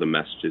responsible for the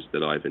messages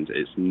that I've entered.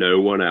 It's no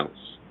one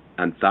else.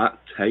 And that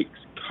takes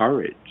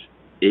courage.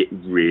 It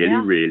really,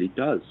 Yeah, really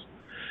does.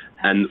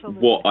 And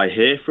what absolutely. I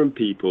hear from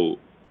people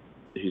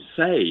who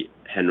say,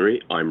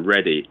 Henry, I'm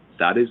ready,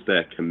 that is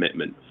their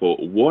commitment for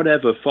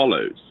whatever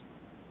follows,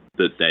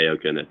 that they are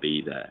going to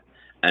be there.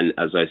 And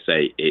as I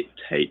say, it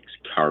takes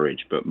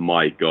courage. But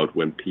my God,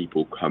 when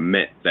people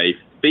commit, they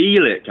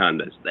feel it,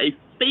 Candace. They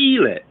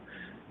feel it.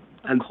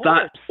 Of And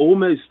that course.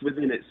 almost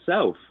within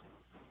itself,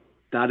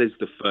 that is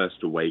the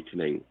first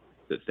awakening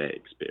that they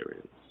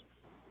experience.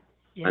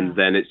 Yeah. And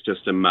then it's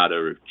just a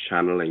matter of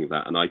channeling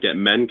that. And I get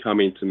men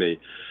coming to me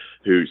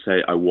who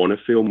say, I want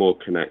to feel more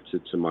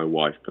connected to my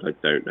wife, but I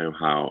don't know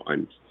how.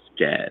 I'm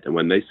scared. And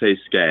when they say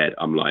scared,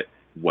 I'm like,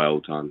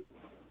 well done.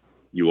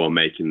 You are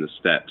making the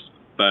steps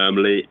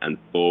firmly and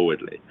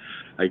forwardly.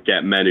 I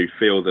get men who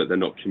feel that they're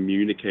not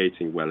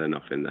communicating well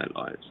enough in their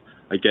lives.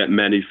 I get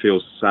men who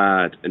feel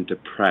sad and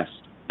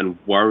depressed and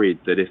worried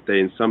that if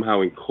they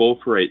somehow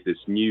incorporate this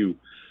new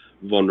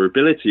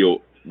vulnerability, or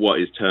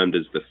what is termed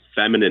as the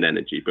feminine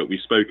energy, but we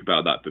spoke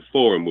about that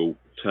before and we'll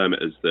term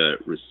it as the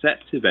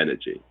receptive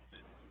energy,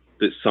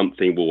 that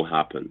something will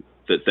happen,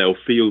 that they'll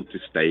feel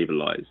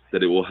destabilized,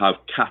 that it will have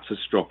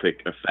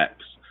catastrophic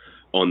effects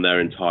on their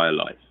entire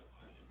life.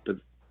 But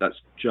that's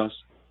just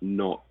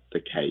not the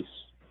case.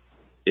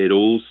 It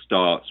all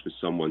starts with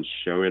someone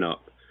showing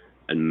up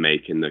and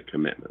making the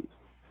commitment.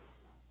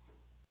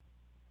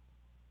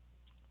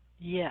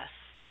 Yes.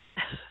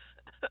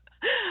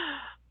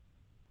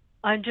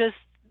 I'm just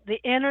the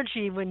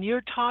energy when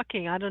you're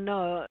talking. I don't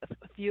know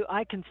if you.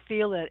 I can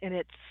feel it, and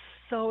it's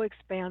so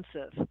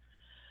expansive.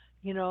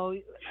 You know,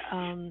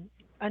 um,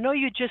 I know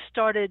you just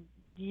started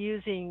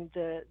using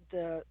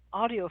the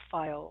audio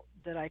file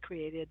that I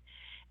created,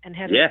 and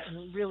had Yes,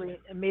 a really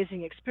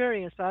amazing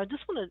experience. But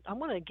I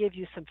want to give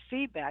you some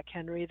feedback,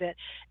 Henry. That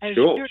as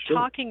sure, you're sure.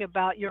 talking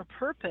about your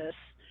purpose,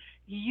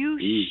 you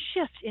Mm,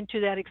 shift into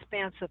that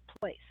expansive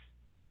place.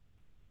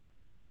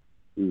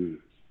 mm,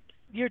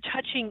 You're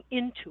touching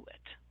into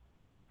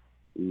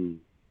it. mm.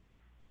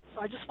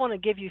 So I just want to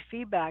give you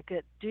feedback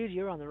that, dude,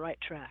 you're on the right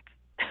track.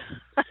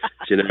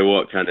 Do you know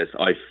what, Candice?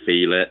 I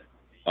feel it.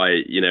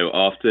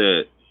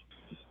 After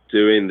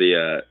doing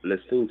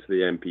listening to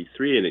the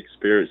MP3 and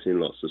experiencing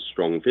lots of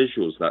strong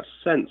visuals, that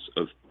sense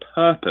of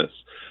purpose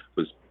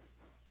was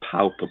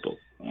palpable.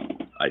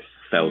 I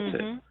felt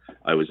it. Mhm.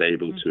 I was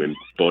able to Mhm.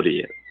 embody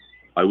it.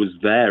 I was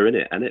there in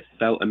it, and it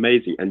felt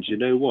amazing. And you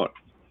know what?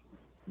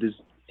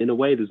 In a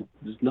way, there's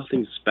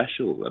nothing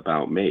special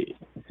about me.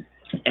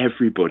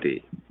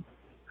 Everybody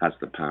has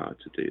the power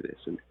to do this,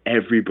 and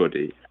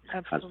everybody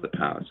has the Absolutely.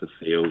 power to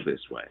feel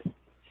this way.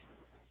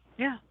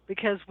 Yeah,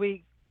 because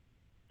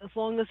as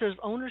long as there's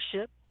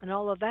ownership and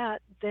all of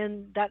that,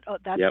 then that's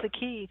Yep, the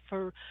key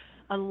for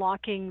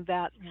unlocking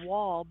that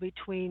wall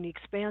between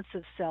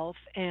expansive self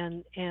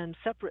and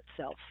separate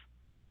self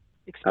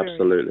experience.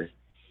 absolutely,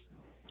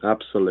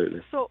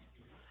 absolutely. So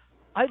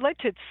I'd like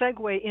to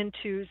segue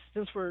into,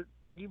 since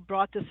you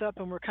brought this up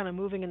and we're kind of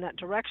moving in that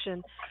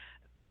direction.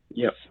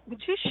 Yep,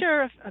 Would you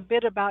share a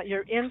bit about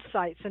your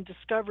insights and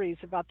discoveries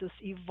about this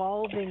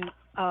evolving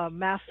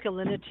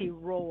masculinity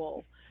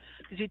role?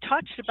 Because you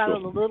touched about sure.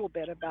 it a little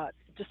bit about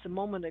just a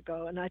moment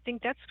ago, and I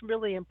think that's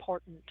really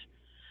important.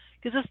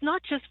 Because it's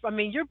not just, I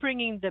mean, you're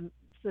bringing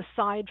the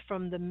side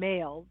from the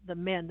male, the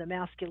men, the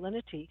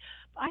masculinity.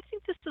 But I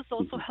think this is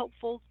also Mhm.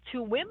 helpful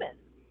to women.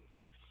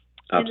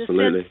 in the sense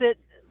Absolutely. that,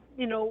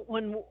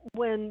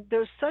 when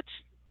there's such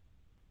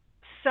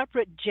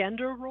separate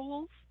gender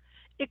roles,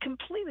 it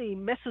completely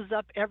messes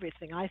up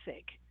everything, I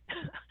think.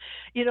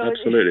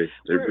 Absolutely. It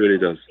We're, really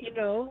does.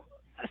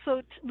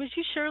 so would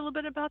you share a little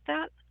bit about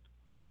that?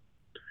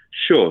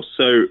 Sure.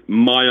 So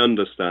my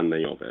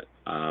understanding of it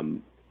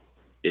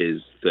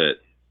is that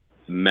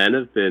men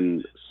have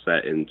been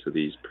set into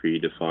these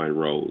predefined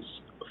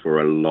roles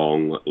for a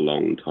long,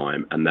 long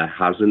time, and there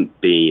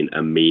hasn't been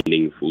a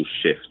meaningful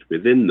shift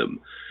within them.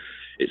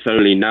 It's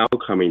only now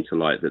coming to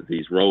light that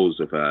these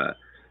roles of,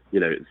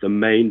 the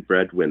main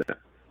breadwinner,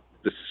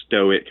 the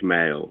stoic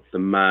male, the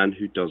man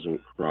who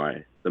doesn't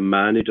cry, the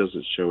man who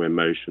doesn't show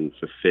emotion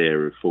for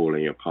fear of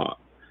falling apart.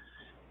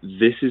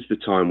 This is the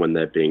time when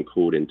they're being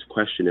called into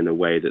question in a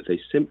way that they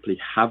simply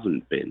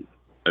haven't been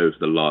over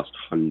the last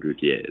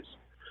 100 years.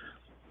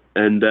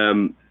 And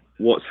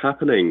what's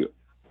happening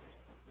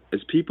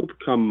as people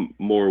become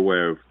more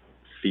aware of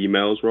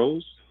females'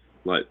 roles,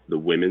 like the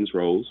women's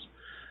roles,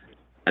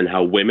 and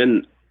how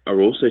women are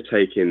also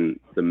taking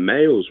the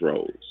males'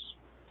 roles,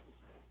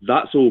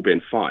 that's all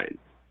been fine.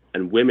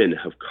 And women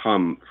have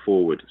come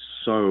forward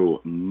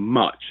so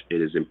much.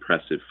 It is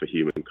impressive for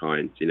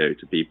humankind,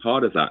 to be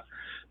part of that.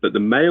 But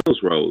the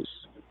males' roles,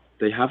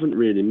 they haven't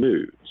really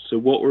moved. So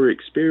what we're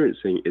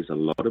experiencing is a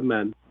lot of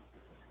men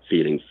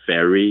feeling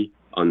very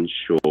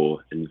unsure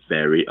and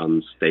very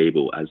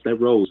unstable as their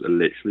roles are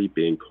literally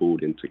being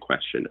called into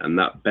question. And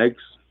that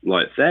begs,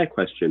 their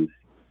question,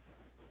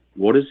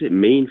 what does it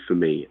mean for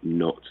me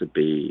not to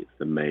be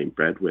the main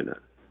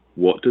breadwinner?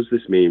 What does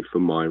this mean for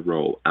my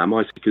role?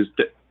 Because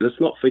let's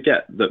not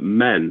forget that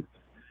men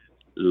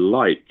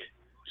like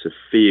to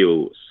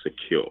feel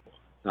secure.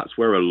 That's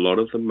where a lot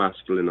of the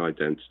masculine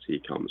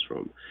identity comes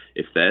from.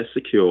 If they're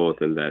secure,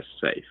 then they're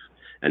safe.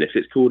 And if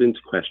it's called into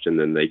question,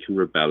 then they can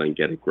rebel and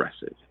get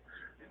aggressive.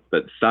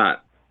 But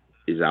that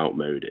is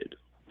outmoded.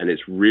 And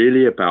it's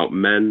really about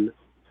men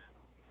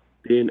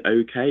being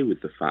okay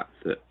with the fact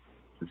that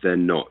they're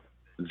not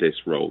this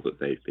role that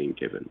they've been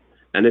given.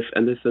 And if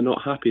they're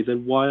not happy,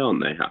 then why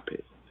aren't they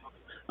happy?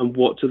 And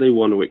what do they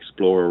want to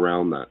explore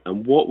around that?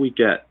 And what we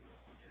get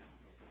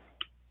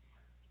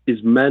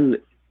is men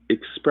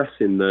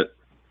expressing that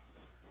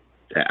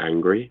they're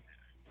angry,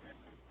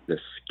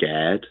 they're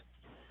scared.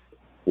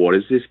 What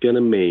is this going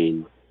to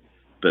mean?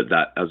 But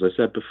that, as I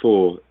said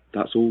before,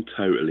 that's all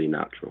totally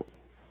natural.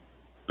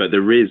 But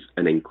there is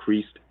an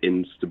increased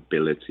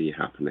instability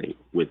happening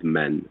with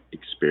men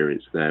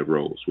experience their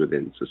roles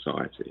within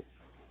society.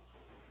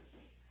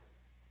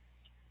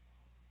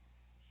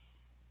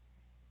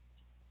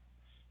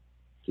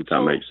 Did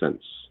that make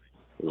sense?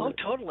 Oh,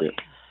 totally.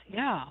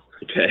 Yeah.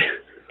 Okay.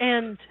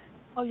 And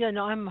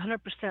I'm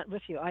 100%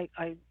 with you.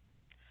 I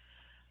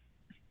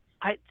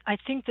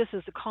think this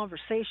is a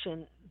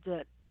conversation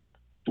that,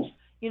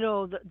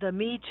 the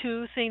Me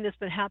Too thing that's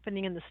been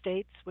happening in the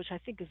States, which I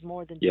think is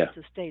more than just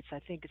the States. I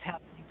think it's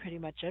happening pretty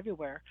much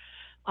everywhere.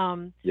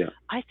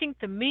 I think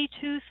the Me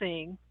Too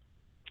thing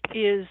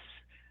is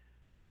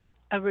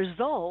a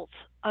result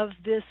of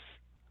this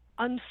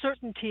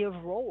uncertainty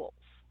of roles.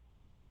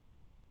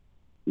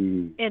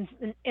 And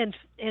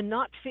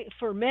not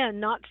for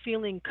men not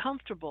feeling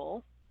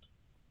comfortable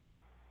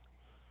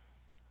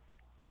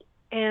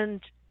and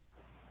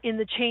in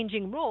the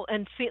changing role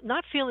and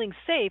not feeling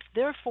safe.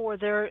 Therefore,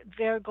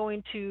 they're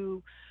going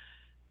to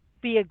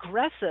be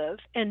aggressive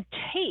and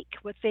take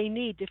what they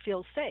need to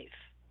feel safe.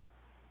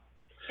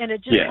 And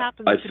it just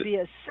happens to be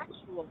a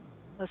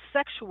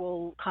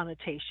sexual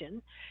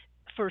connotation.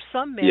 For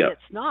some men,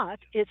 it's not.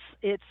 It's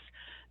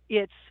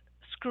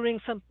screwing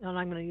and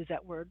I'm going to use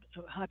that word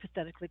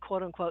hypothetically,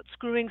 quote unquote,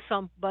 screwing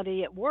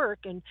somebody at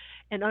work and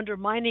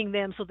undermining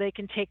them so they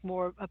can take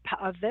more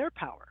of their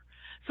power.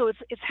 So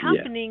it's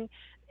happening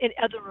in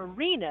other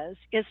arenas.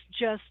 It's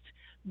just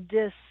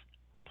this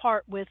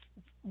part with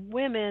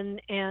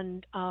women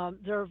and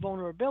their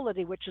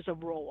vulnerability, which is a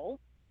role.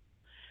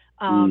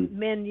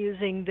 Men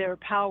using their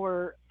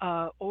power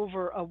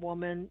over a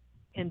woman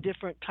in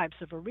different types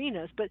of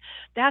arenas. But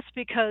that's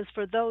because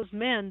for those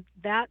men,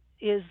 that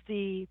is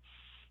the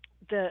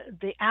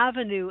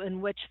avenue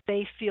in which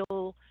they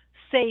feel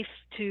safe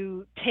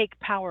to take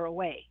power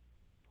away.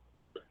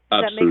 Does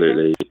Absolutely. That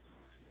make sense?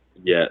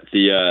 Yeah.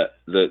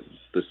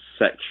 The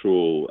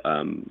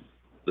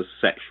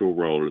sexual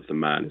role of the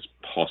man is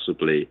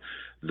possibly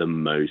the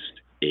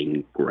most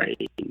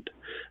ingrained.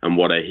 And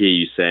what I hear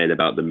you saying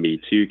about the Me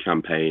Too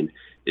campaign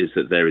is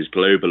that there is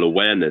global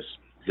awareness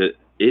that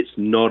it's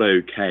not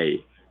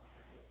okay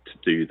to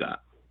do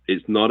that.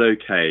 It's not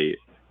okay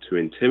to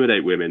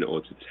intimidate women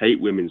or to take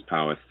women's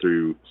power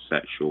through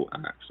sexual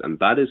acts. And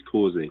that is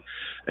causing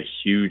a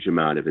huge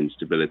amount of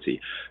instability,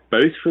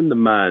 both from the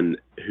man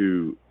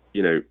who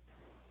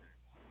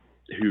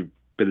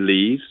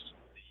believes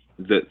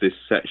that this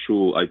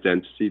sexual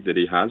identity that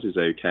he has is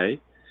okay.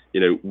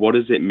 What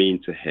does it mean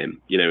to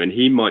him? And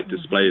he might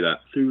display that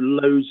through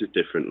loads of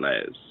different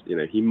layers.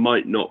 He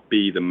might not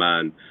be the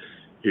man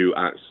who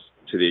acts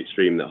to the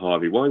extreme that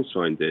Harvey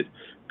Weinstein did,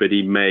 but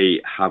he may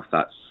have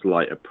that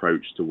slight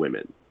approach to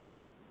women.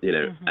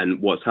 Mm-hmm.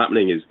 And what's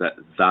happening is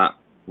that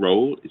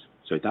role is,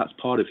 so that's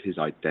part of his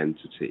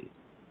identity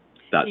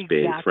that's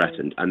being Exactly.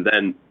 threatened. And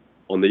then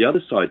on the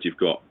other side, you've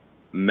got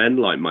men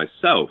like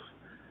myself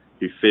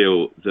who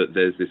feel that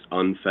there's this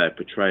unfair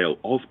portrayal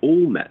of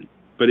all men,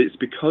 but it's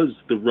because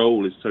the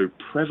role is so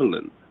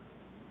prevalent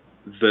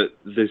that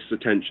this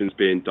attention's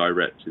being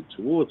directed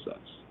towards us.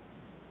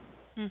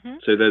 Mm-hmm.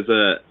 So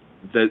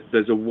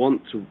there's a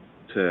want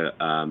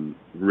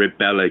to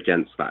rebel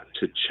against that,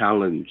 to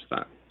challenge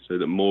that, so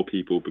that more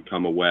people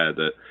become aware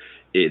that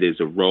it is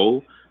a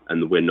role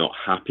and we're not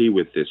happy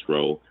with this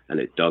role and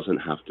it doesn't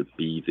have to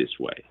be this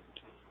way.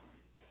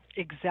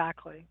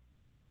 Exactly.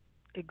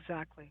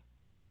 Exactly.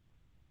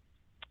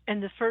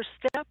 And the first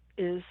step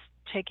is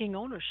taking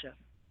ownership.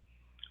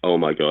 Oh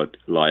my God,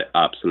 like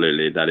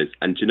absolutely that is.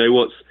 And do you know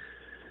what's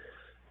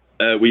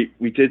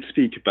we did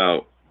speak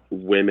about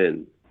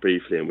women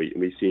briefly, and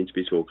we seem to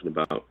be talking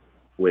about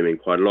women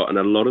quite a lot. And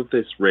a lot of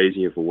this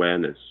raising of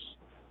awareness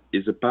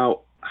is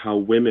about how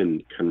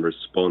women can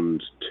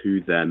respond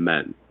to their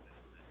men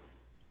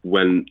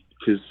when,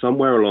 because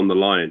somewhere along the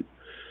line,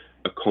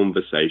 a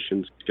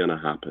conversation's going to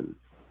happen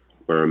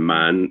where a Mm-hmm.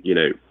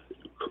 man,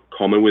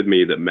 common with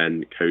me that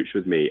men coach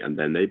with me and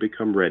then they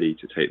become ready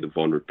to take the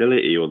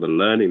vulnerability or the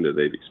learning that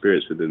they've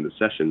experienced within the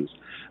sessions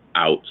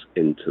out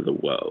into the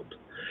world.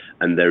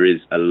 And there is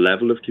a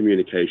level of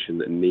communication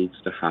that needs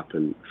to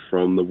happen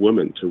from the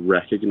woman to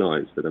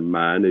recognize that a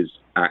man is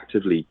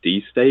actively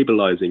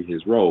destabilizing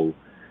his role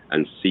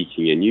and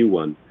seeking a new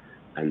one.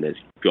 And there's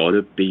got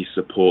to be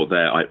support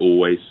there. I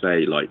always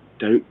say, like,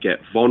 don't get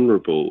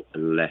vulnerable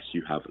unless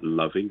you have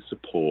loving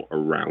support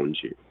around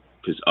you,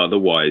 because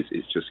otherwise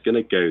it's just going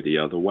to go the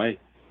other way.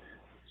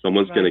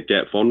 Someone's going to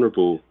Right. get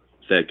vulnerable,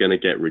 they're going to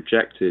get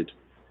rejected,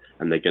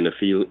 and they're going to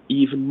feel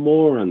even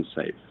more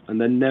unsafe, and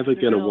they're never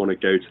They're going to gonna want to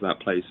go to that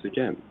place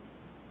again.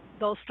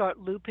 they'll start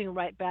looping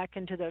right back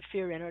into their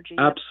fear energy.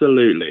 Yep.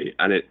 Absolutely.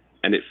 And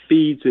it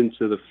feeds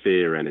into the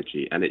fear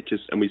energy, and it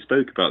just, and we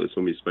spoke about this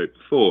when we spoke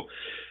before,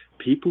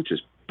 people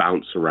just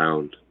bounce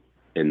around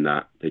in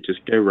that. They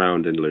just go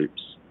round in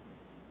loops.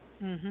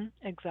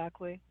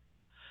 Exactly.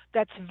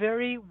 That's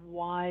very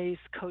wise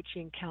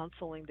coaching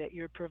counseling that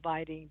you're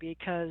providing,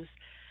 because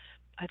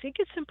I think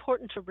it's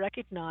important to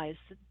recognize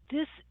that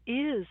this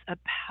is a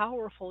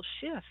powerful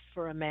shift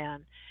for a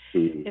man.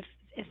 Mm, If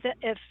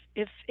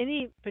if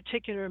any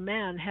particular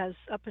man has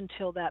up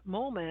until that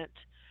moment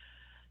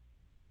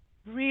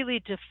really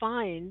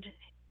defined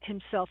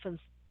himself in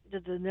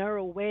the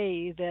narrow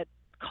way that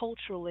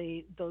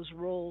culturally those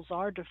roles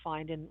are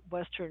defined in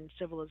Western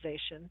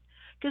civilization,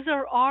 because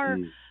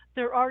mm,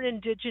 there are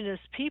indigenous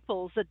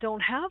peoples that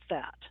don't have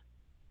that.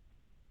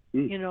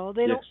 mm. You know,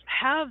 they Yes. don't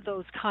have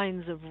those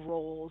kinds of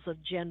roles of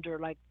gender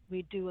like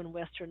we do in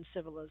Western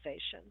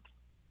civilization.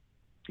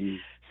 Mm,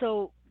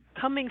 So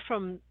coming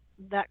from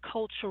that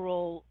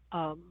cultural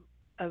of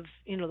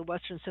the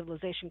Western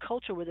civilization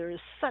culture where there is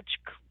such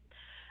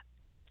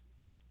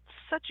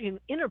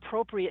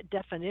inappropriate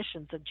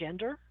definitions of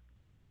gender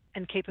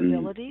and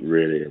capabilities,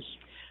 really is.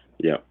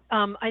 Yeah.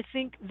 I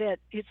think that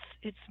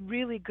it's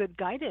really good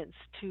guidance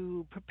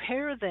to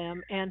prepare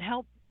them and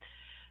help.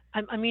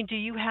 I mean, do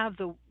you have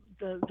the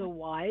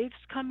wives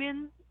come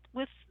in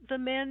with the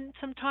men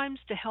sometimes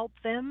to help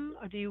them,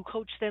 or do you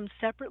coach them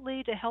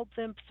separately to help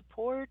them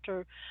support,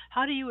 or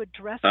how do you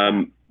address that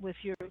Um, with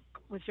your I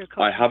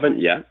coaching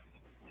haven't clients? yet,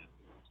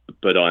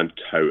 but I'm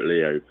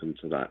totally open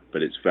to that.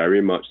 But it's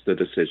very much the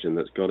decision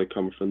that's got to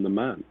come from the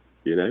man.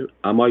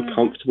 Am I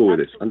comfortable with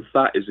this? And Absolutely.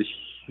 that is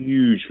a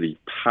hugely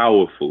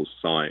powerful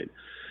sign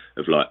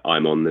of, like,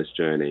 I'm on this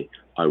journey.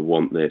 I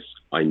want this.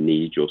 I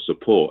need your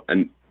support.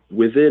 And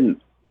within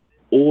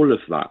all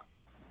of that,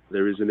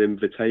 there is an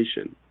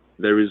invitation.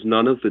 There is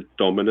none of the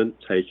dominant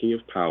taking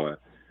of power.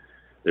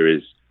 There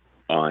is,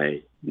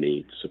 I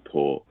need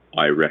support.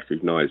 I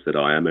recognize that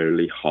I am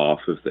only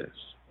half of this.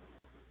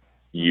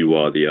 You Hmm.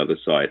 are the other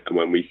side. And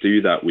when we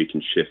do that, we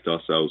can shift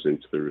ourselves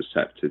into the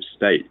receptive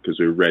state because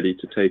we're ready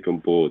to take on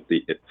board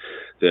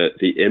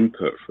the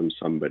input from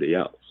somebody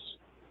else.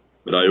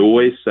 But I Hmm.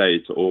 always say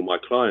to all my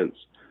clients,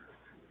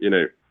 you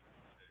know,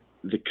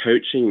 the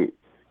coaching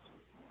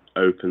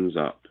opens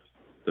up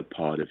the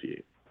part of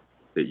you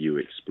that you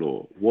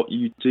explore. What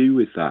you do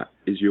with that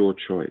is your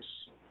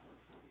choice.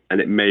 And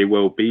it may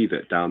well be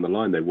that down the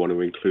line they want to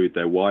include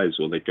their wives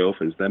or their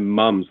girlfriends, their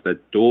mums, their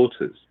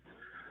daughters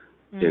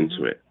into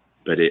Hmm. it.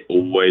 But it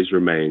always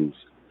remains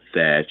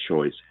their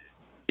choice.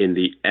 In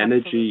the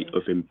energy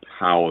Absolutely. of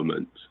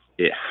empowerment,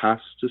 it has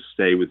to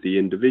stay with the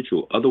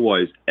individual.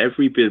 Otherwise,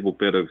 every bit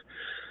of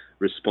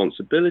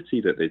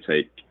responsibility that they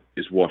take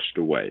is washed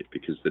away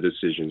because the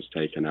decision's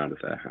taken out of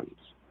their hands.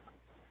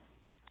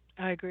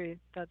 I agree.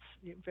 That's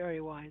very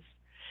wise.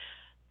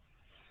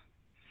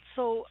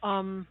 So,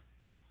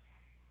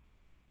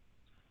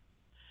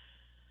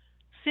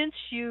 since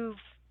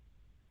you've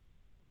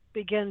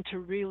begun to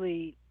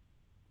really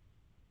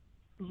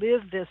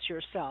live this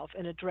yourself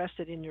and address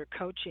it in your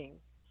coaching,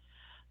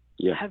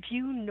 Yeah. have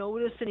you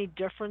noticed any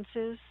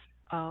differences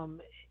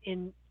um,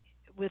 in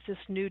with this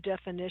new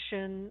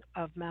definition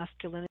of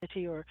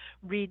masculinity, or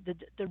the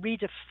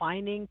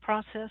redefining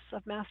process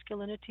of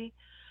masculinity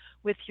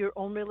with your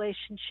own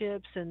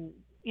relationships, and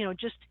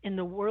just in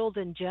the world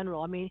in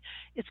general. I mean,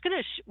 it's going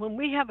to when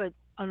we have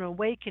an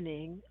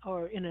awakening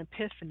or an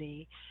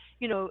epiphany,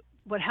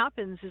 what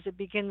happens is it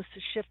begins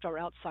to shift our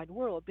outside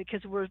world,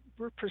 because we're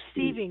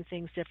perceiving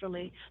things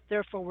differently,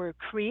 therefore we're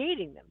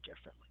creating them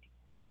differently.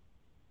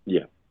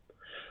 Yeah.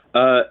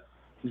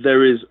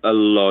 There is a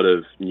lot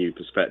of new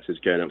perspectives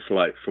going up,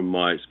 from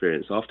my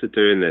experience after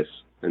doing this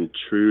and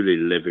truly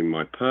living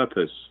my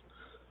purpose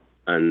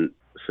and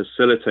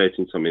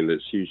facilitating something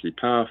that's hugely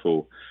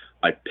powerful.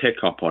 I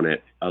pick up on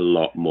it a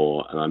lot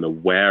more, and I'm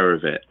aware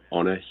of it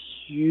on a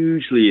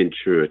hugely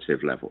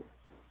intuitive level,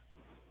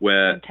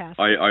 where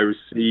I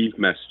receive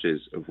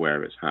messages of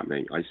where it's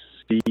happening. I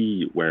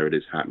see where it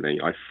is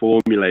happening. I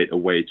formulate a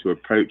way to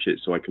approach it,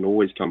 so I can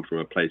always come from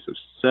a place of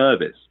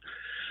service.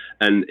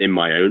 And in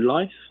my own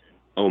life,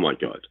 oh my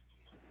God,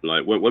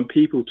 like when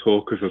people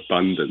talk of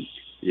abundance,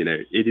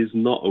 it is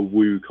not a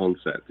woo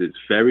concept. It's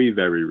very,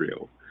 very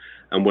real.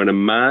 And when a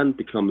man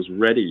becomes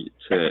ready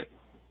to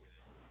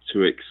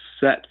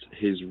accept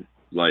his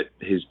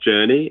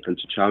journey and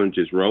to challenge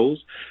his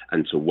roles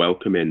and to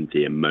welcome in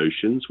the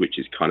emotions, which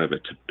is kind of a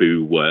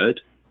taboo word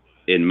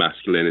in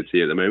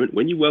masculinity at the moment,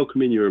 when you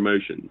welcome in your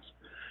emotions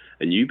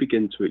and you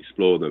begin to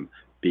explore them,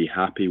 be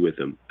happy with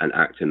them and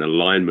act in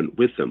alignment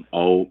with them,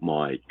 oh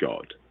my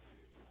God,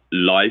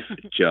 life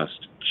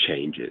just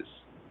changes.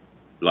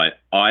 Like,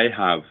 I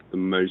have the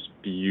most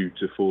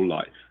beautiful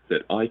life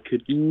that I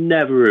could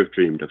never have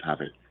dreamed of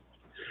having.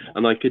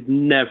 And I could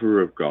never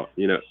have got,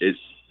 it's,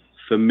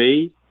 for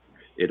me,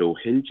 it all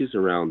hinges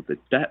around the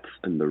depth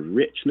and the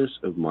richness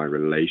of my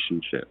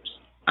relationships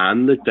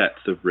and the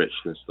depth of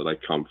richness that I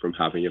come from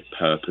having a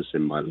purpose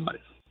in my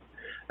life.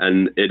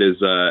 And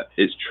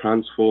it's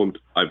transformed.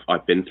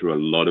 I've been through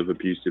a lot of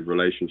abusive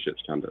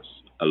relationships, Candace,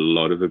 a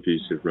lot of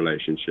abusive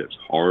relationships,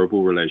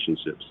 horrible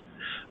relationships.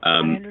 I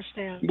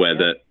understand. Where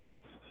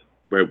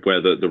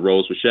the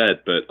roles were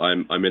shared, but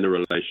I'm in a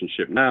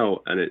relationship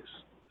now, and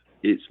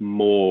it's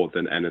more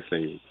than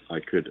anything I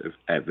could have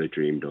ever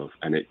dreamed of.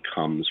 And it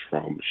comes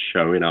from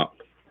showing up,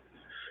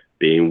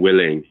 being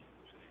willing,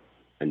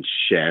 and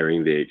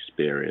sharing the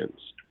experience,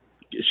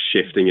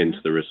 shifting into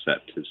the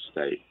receptive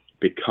state,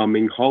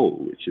 becoming whole,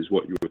 which is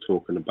what you were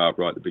talking about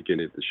right at the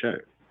beginning of the show.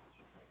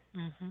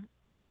 Mm-hmm.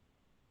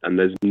 And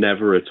there's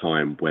never a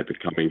time where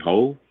becoming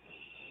whole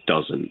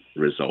doesn't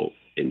result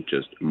in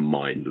just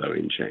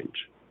mind-blowing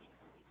change.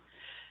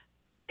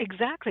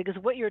 Exactly,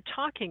 because what you're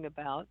talking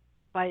about,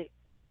 by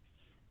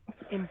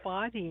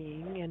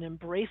embodying and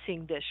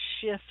embracing this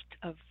shift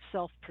of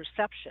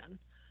self-perception,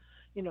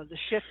 the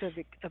shift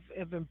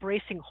of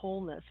embracing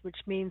wholeness, which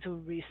means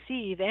we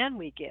receive and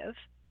we give,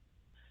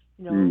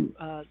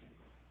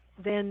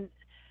 then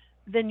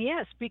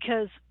yes,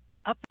 because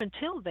up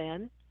until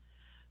then,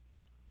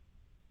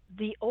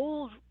 the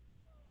old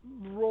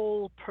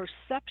role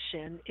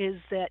perception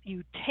is that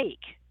you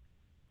take.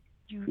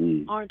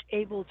 You aren't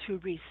able to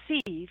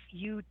receive,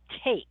 you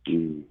take.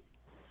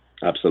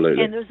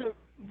 Absolutely.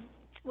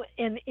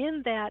 And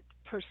in that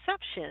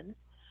perception,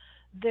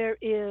 there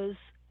is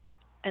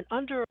an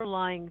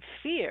underlying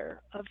fear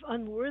of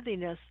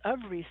unworthiness of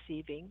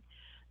receiving.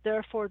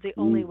 Therefore, the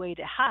only way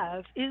to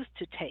have is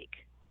to take.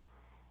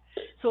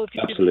 So if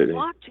you've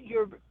blocked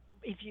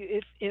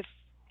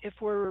if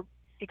we're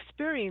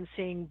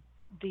experiencing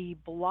the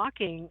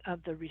blocking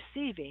of the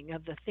receiving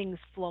of the things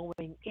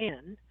flowing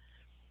in,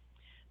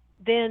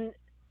 then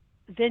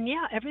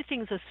yeah,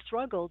 everything's a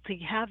struggle to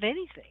have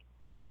anything.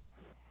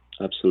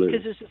 Absolutely.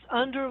 Because there's this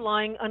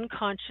underlying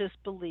unconscious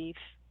belief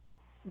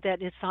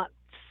that it's not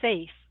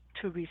safe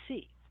to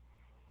receive.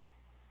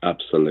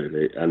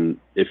 Absolutely. And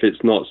if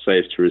it's not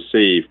safe to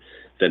receive,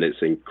 then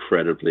it's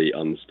incredibly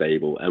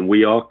unstable. And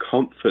we are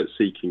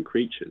comfort-seeking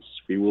creatures.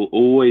 We will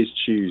always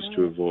choose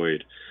to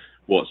avoid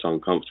what's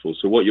uncomfortable.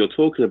 So what you're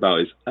talking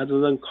about is, at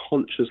an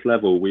unconscious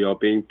level, we are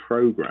being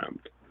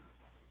programmed.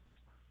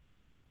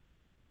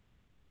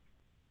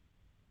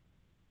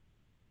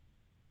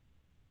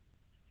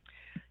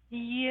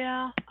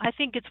 Yeah, I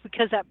think it's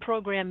because that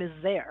program is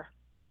there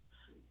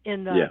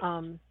in the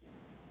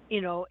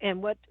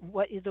and what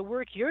the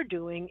work you're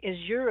doing is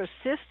you're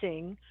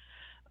assisting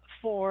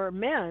for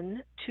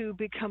men to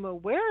become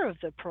aware of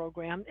the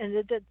program,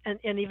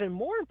 and even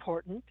more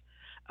important,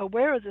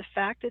 aware of the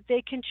fact that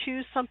they can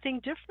choose something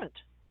different.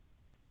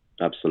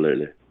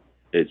 Absolutely.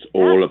 It's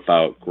all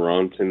about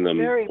granting them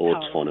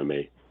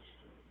autonomy.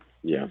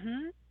 Yeah,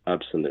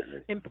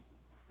 absolutely.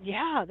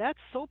 Yeah, that's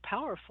so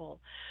powerful.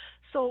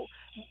 So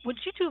would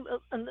you do,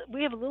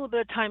 we have a little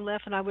bit of time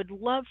left, and I would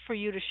love for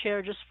you to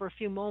share just for a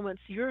few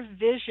moments your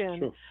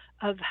vision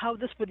of how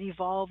this would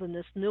evolve in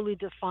this newly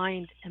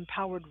defined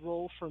empowered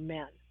role for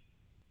men.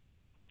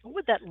 What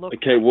would that look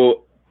like? Okay,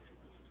 well,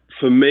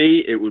 for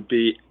me, it would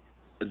be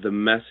the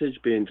message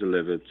being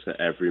delivered to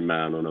every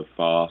man on a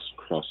vast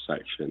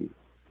cross-section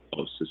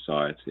of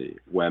society,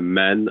 where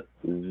men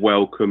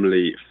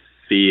welcomely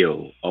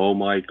feel. Oh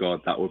my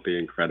God, that would be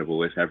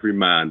incredible if every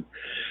man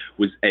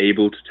was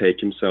able to take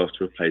himself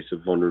to a place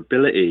of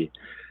vulnerability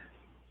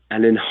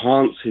and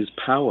enhance his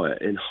power,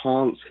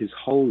 enhance his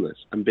wholeness,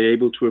 and be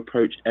able to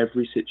approach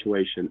every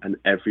situation and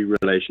every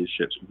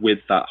relationships with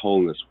that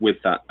wholeness, with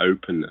that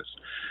openness.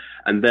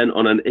 And then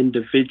on an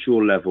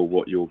individual level,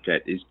 what you'll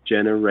get is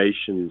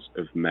generations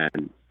of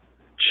men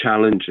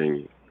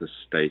challenging the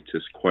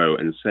status quo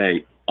and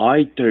saying,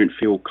 I don't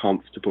feel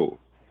comfortable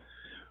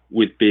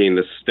with being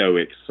the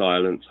stoic,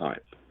 silent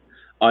type.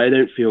 I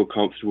don't feel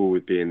comfortable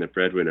with being the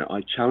breadwinner.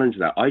 I challenge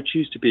that. I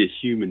choose to be a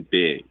human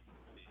being.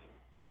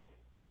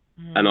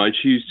 And I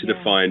choose to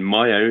define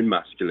my own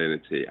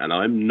masculinity, and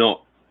I'm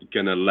not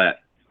going to let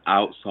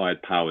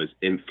outside powers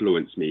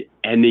influence me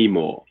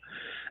anymore.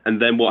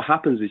 And then what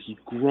happens is you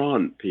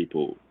grant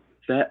people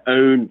their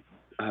own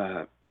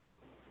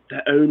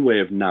way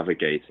of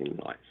navigating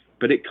life,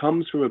 but it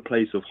comes from a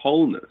place of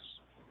wholeness,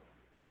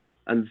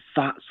 and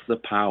that's the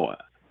power.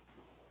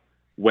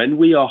 When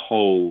we are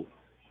whole,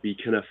 we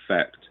can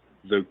affect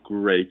the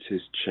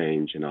greatest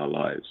change in our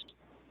lives,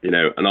 and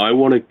I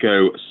want to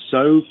go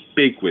so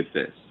big with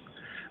this.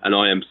 And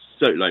I am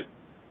so,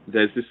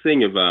 there's this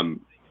thing of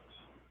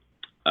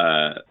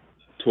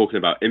talking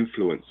about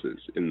influencers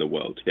in the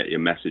world to get your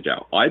message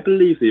out. I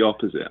believe the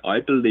opposite. I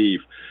believe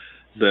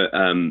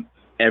that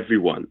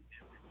everyone,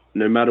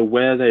 no matter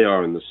where they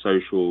are in the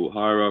social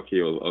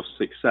hierarchy of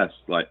success,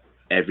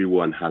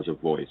 everyone has a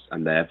voice,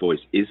 and their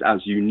voice is as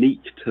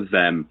unique to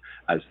them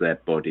as their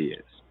body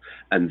is.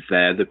 And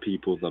they're the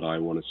people that I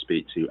want to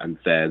speak to, and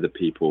they're the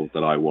people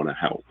that I want to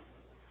help.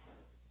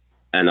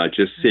 And I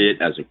just see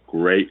it as a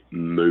great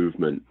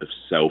movement of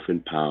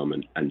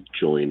self-empowerment and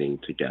joining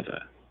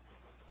together.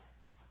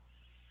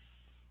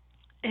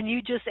 And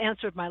you just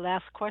answered my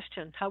last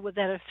question. How would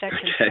that affect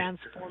and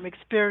transform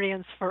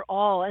experience for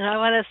all? And I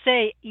want to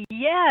say,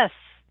 yes,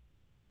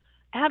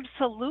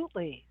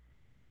 absolutely.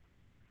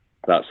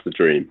 That's the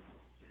dream.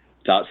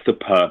 That's the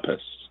purpose,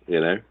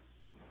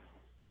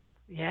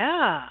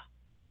 Yeah.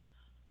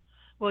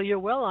 Well, you're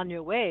well on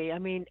your way. I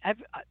mean,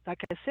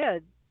 like I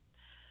said,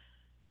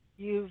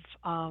 you've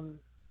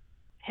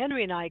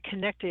Henry and I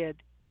connected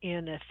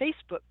in a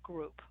Facebook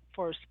group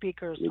for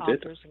speakers,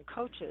 authors, and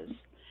coaches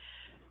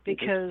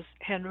because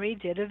Henry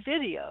did a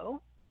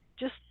video,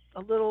 just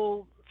a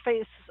little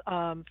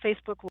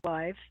Facebook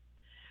Live,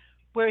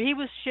 where he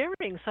was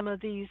sharing some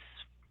of these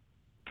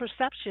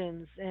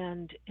perceptions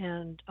and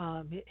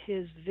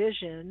his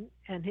vision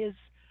and his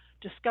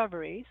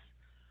discoveries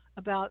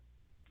about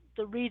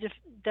the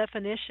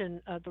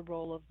redefinition of the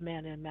role of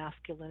men and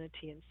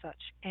masculinity and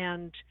such,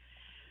 and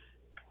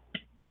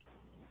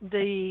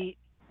the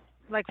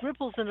like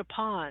ripples in a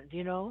pond,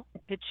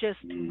 it just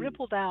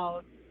rippled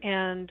out,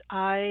 and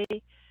I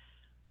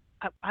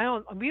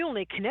don't. We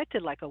only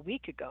connected like a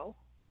week ago,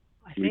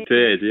 I think. We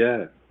did,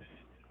 yeah.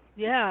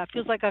 Yeah, it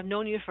feels like I've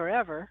known you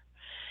forever.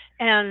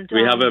 And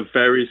we have a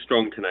very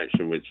strong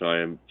connection, which I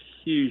am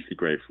hugely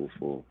grateful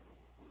for.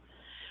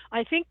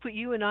 I think that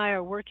you and I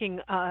are working,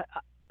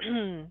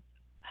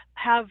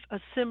 have a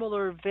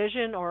similar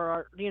vision,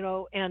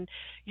 and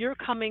you're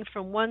coming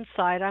from one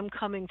side, I'm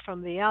coming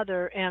from the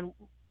other, and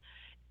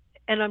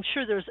I'm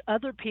sure there's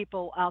other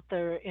people out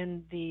there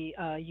in the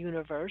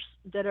universe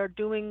that are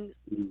doing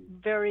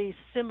very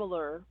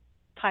similar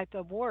type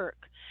of work,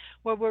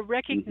 where we're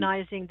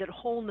recognizing that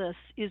wholeness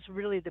is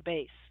really the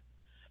base.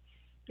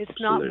 It's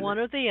Absolutely. not one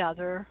or the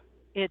other,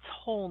 it's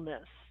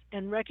wholeness.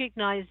 And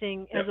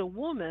recognizing as a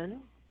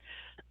woman,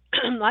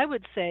 I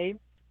would say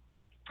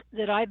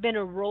that I've been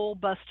a role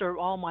buster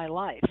all my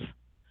life.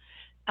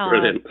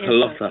 Brilliant. I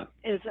love that.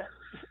 As a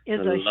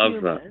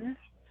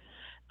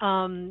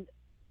human.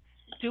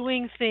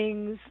 Doing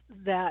things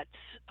that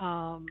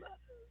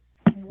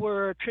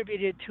were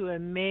attributed to a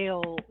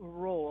male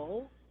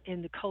role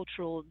in the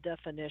cultural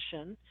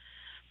definition,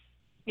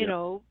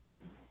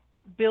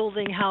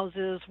 building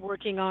houses,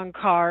 working on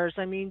cars.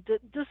 I mean,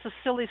 just the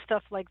silly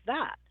stuff like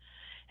that.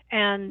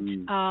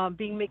 And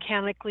being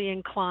mechanically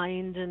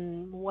inclined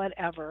and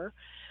whatever.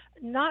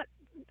 Not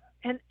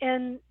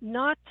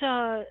not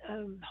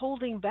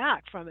holding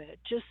back from it,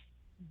 just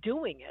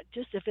doing it.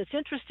 Just if it's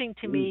interesting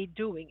to me,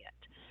 doing it.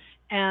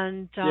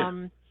 And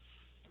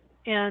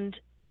and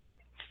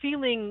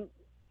feeling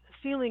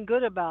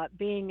good about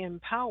being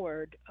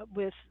empowered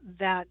with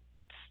that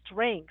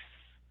strength,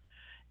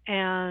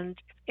 and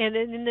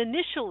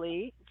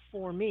initially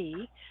for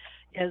me,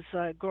 as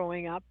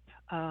growing up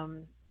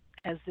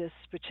as this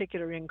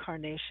particular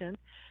incarnation,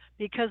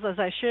 because as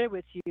I shared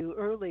with you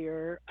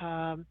earlier,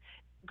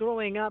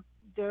 growing up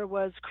there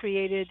was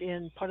created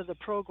in part of the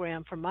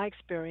program, from my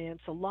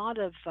experience, a lot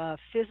of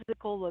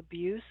physical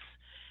abuse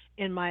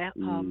in my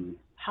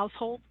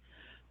household.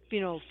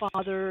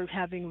 Father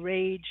having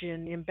rage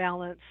and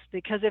imbalance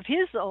because of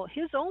his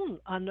own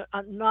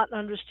not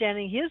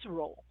understanding his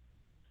role.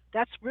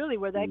 That's really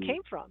where that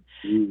came from.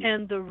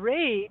 And the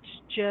rage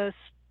just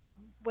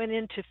went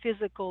into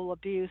physical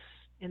abuse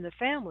in the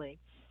family.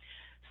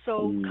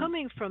 So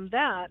coming from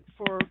that,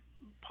 for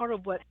part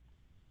of what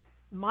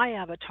my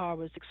avatar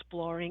was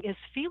exploring is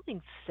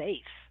feeling safe.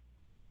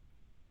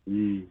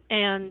 Mm.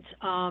 And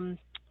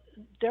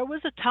there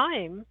was a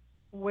time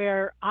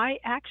where I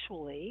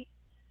actually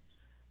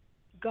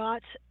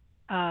got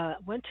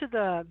went to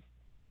the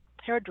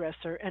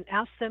hairdresser and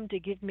asked them to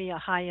give me a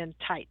high-end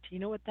tight. You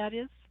know what that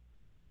is?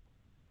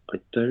 I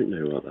don't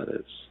know what that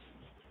is.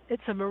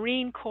 It's a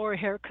Marine Corps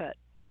haircut.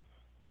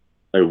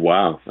 Oh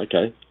wow.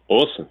 Okay.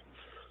 Awesome.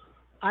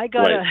 I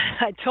got a Wait.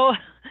 I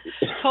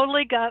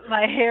totally got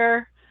my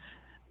hair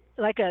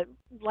like a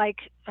like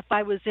if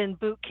I was in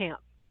boot camp,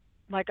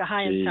 like a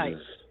high-end tight.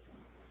 Jesus.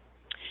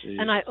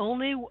 And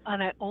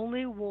Jesus. I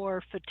only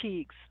wore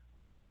fatigues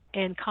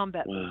and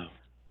combat boots Wow. Oh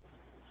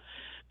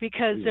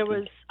because my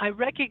God. I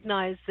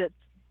recognized that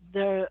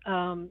there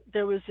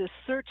was this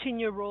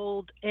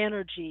 13-year-old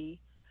energy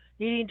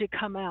needing to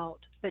come out,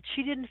 but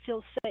she didn't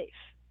feel safe.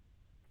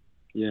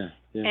 Yeah.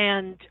 Yeah.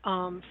 And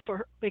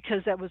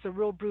because that was a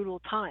real brutal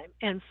time.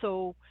 And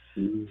so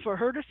Mm. for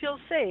her to feel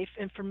safe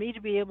and for me to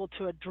be able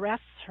to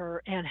address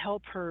her and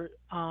help her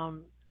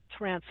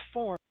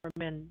transform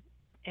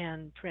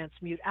and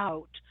transmute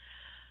out,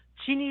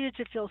 she needed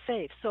to feel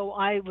safe. So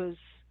I was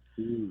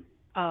Mm.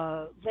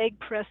 leg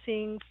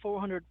pressing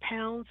 400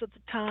 pounds at the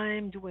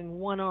time, doing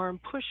one arm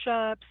push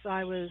ups.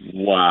 I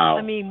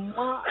Wow. mean,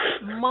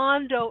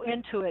 mondo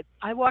into it.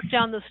 I walked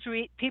down the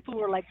street, people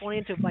were like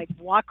wanting to like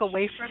walk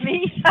away from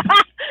me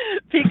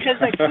because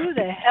like, who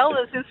the hell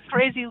is this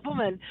crazy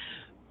woman?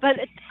 But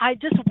I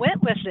just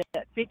went with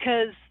it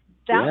because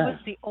that was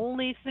Yeah. the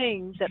only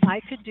thing that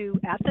I could do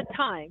at the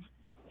time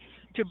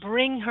to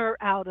bring her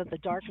out of the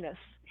darkness,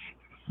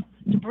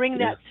 to bring Yeah.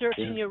 that Yeah.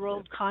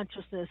 13-year-old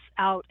consciousness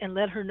out and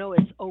let her know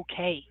it's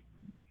okay.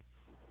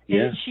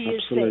 Yeah. She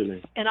is safe,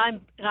 Absolutely. and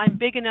I'm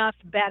big enough,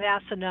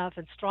 badass enough,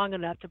 and strong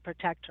enough to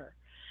protect her.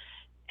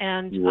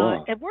 And You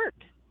are. it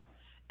worked.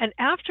 And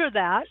after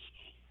that,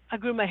 I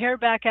grew my hair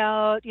back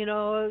out. You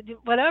know,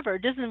 whatever.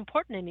 It isn't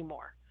important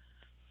anymore.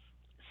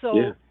 Yeah.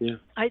 So Yeah.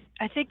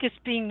 I think it's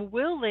being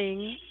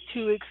willing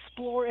to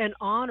explore and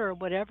honor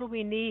whatever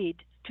we need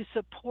to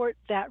support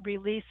that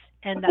release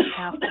and that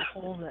path to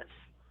wholeness,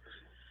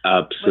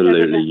 whatever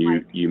Absolutely.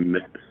 that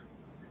might be.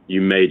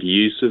 You made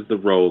use of the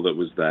role that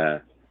was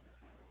there,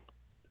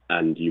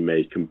 and you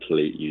made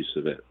complete use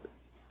of it,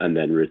 and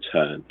then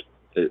returned.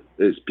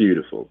 It's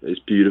beautiful. It's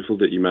beautiful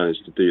that you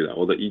managed to do that,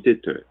 or that you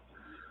did do it.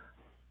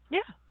 Yeah.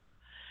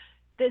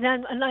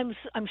 And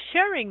I'm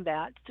sharing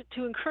that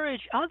to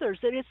encourage others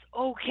that it's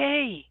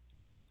okay.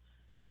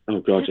 Oh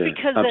God, Just yeah.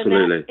 because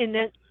Absolutely.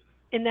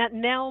 in that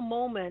now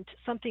moment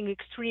something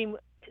extreme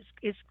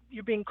is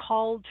you're being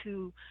called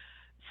to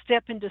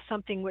step into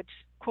something which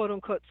quote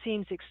unquote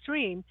seems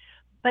extreme,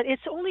 but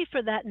it's only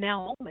for that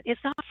now moment.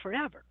 It's not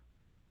forever.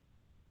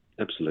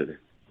 Absolutely.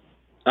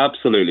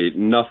 Absolutely.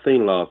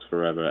 Nothing lasts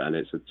forever, and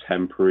it's a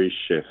temporary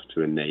shift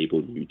to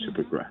enable you to Hmm.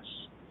 progress.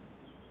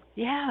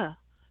 Yeah.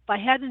 If I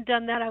hadn't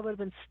done that, I would have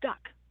been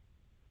stuck.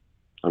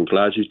 I'm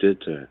glad you did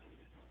do it.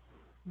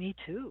 Me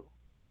too.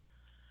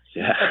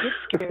 Yeah.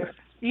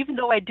 Even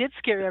though I did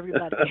scare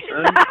everybody,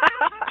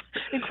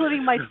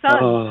 including my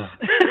son. Oh,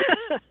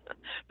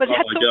 But oh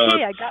that's my God.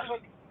 okay. I got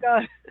what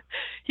God.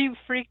 He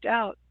freaked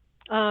out.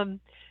 Um,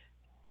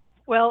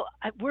 well,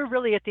 we're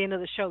really at the end of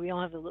the show. We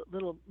only have a Yeah.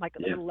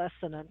 little less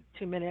than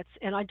 2 minutes,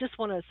 and I just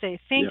want to say Yeah.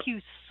 thank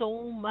you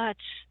so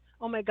much.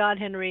 Oh my God,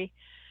 Henry,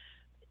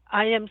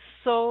 I am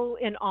so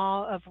in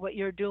awe of what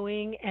you're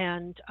doing,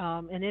 and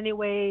in any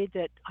way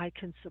that I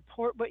can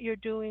support what you're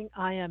doing,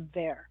 I am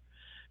there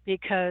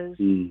because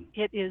Mm.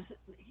 it is.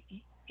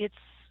 It's.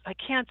 I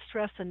can't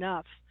stress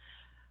enough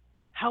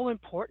how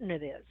important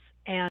it is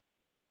and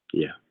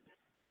Yeah.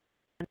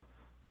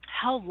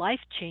 how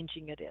life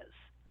changing it is.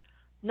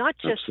 Not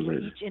just for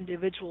Absolutely. each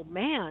individual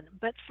man,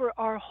 but for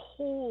our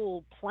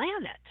whole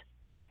planet.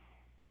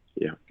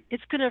 Yeah.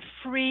 It's going to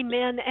free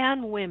men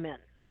and women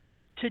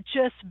to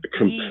just be.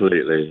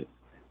 Completely.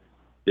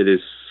 It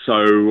is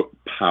so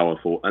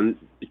powerful. And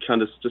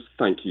Candace, just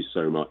thank you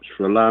so much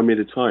for allowing me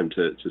the time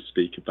to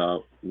speak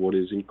about what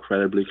is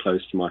incredibly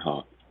close to my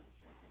heart.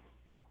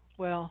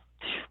 Well,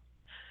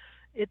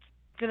 it's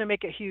going to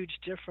make a huge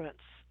difference.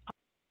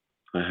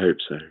 I hope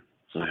so. I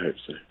So, hope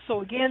so.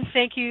 so again,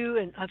 thank you,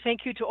 and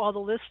thank you to all the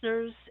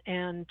listeners,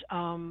 and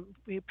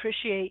we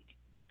appreciate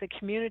the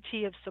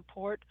community of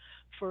support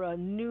for a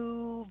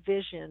new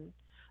vision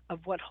of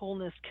what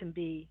wholeness can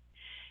be.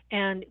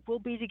 And we'll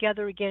be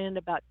together again in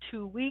about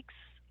 2 weeks.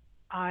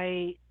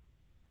 I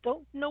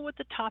don't know what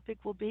the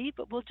topic will be,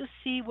 but we'll just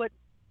see what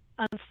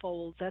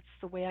unfolds. That's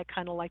the way I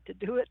kind of like to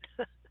do it.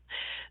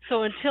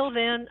 So until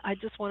then, I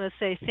just want to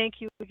say thank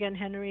you again,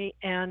 Henry,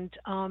 and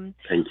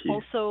Thank you.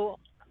 also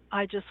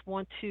I just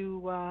want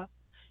to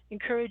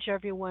encourage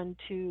everyone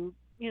to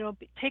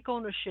take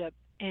ownership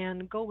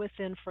and go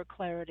within for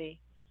clarity.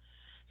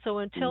 So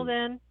until Mm.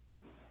 then,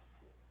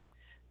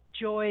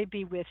 joy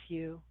be with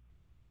you.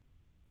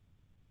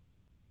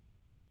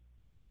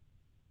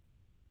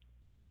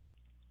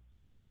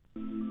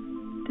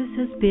 This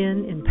has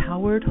been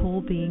Empowered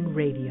Whole Being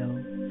Radio.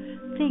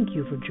 Thank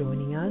you for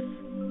joining us.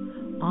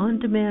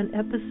 on-demand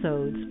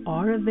episodes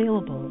are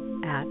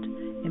available at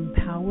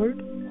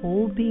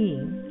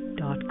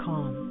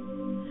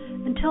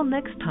empoweredwholebeing.com. Until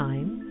next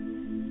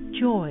time,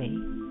 joy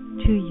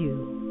to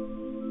you.